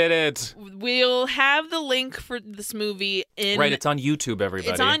 we did it. We'll have the link for this movie in... Right, it's on YouTube,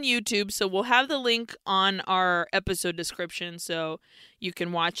 everybody. It's on YouTube, so we'll have the link on our episode description, so you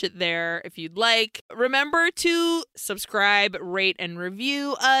can watch it there if you'd like. Remember to subscribe, rate, and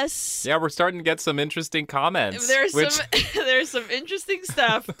review us. Yeah, we're starting to get some interesting comments. There's some interesting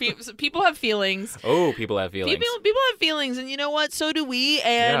stuff. People have feelings. Oh, people have feelings. People have feelings, and you know what? So do we,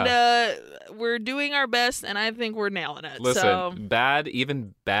 and we're doing our best, and I think we're nailing it. Listen, bad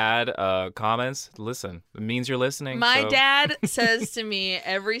comments, listen, it means you're listening. My dad says to me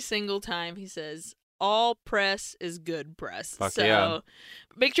every single time, he says, all press is good press. Fuck so yeah.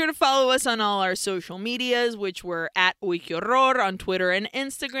 make sure to follow us on all our social medias, which we're at Uy Que Horror on Twitter and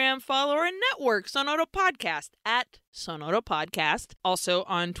Instagram. Follow our network, Sonoro Podcast, at Sonoro Podcast. Also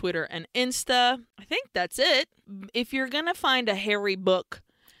on Twitter and Insta. I think that's it. If you're going to find a hairy book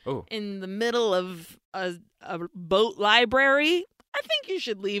in the middle of a boat library, I think you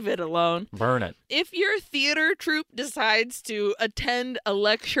should leave it alone. Burn it. If your theater troupe decides to attend a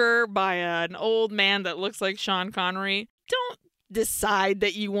lecture by an old man that looks like Sean Connery, don't decide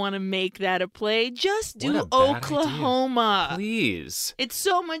that you want to make that a play. Just do What a bad Oklahoma. idea. Please. It's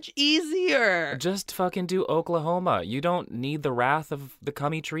so much easier. Just fucking do Oklahoma. You don't need the wrath of the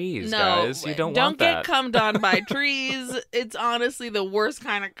cummy trees, No, guys. You don't want get that. cummed on by trees. It's honestly the worst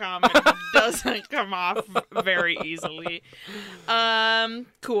kind of cum. It doesn't come off very easily.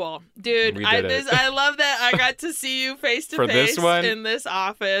 Cool. Dude, We did it. I love that I got to see you face to For this face one? in this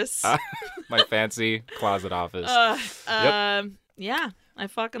office. My fancy closet office. Yeah, I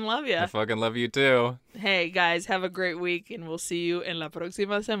fucking love you. I fucking love you too. Hey, guys, have a great week, and we'll see you in la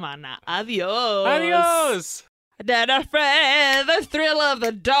próxima semana. Adios. Adios. Dead afraid, the thrill of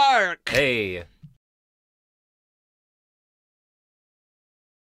the dark. Hey.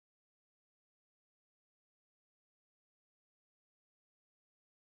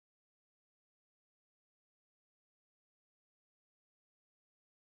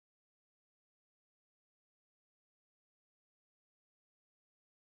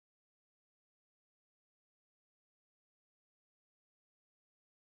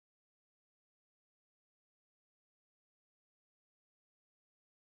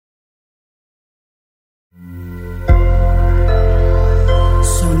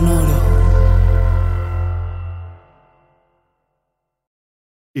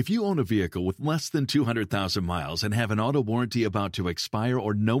 If you own a vehicle with less than 200,000 miles and have an auto warranty about to expire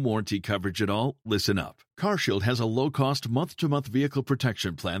or no warranty coverage at all, listen up. CarShield has a low-cost month-to-month vehicle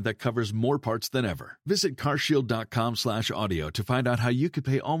protection plan that covers more parts than ever. Visit carshield.com/audio to find out how you could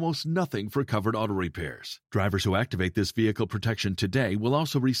pay almost nothing for covered auto repairs. Drivers who activate this vehicle protection today will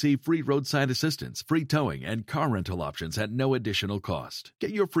also receive free roadside assistance, free towing, and car rental options at no additional cost. Get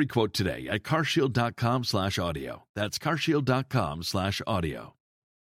your free quote today at carshield.com/audio. That's carshield.com/audio.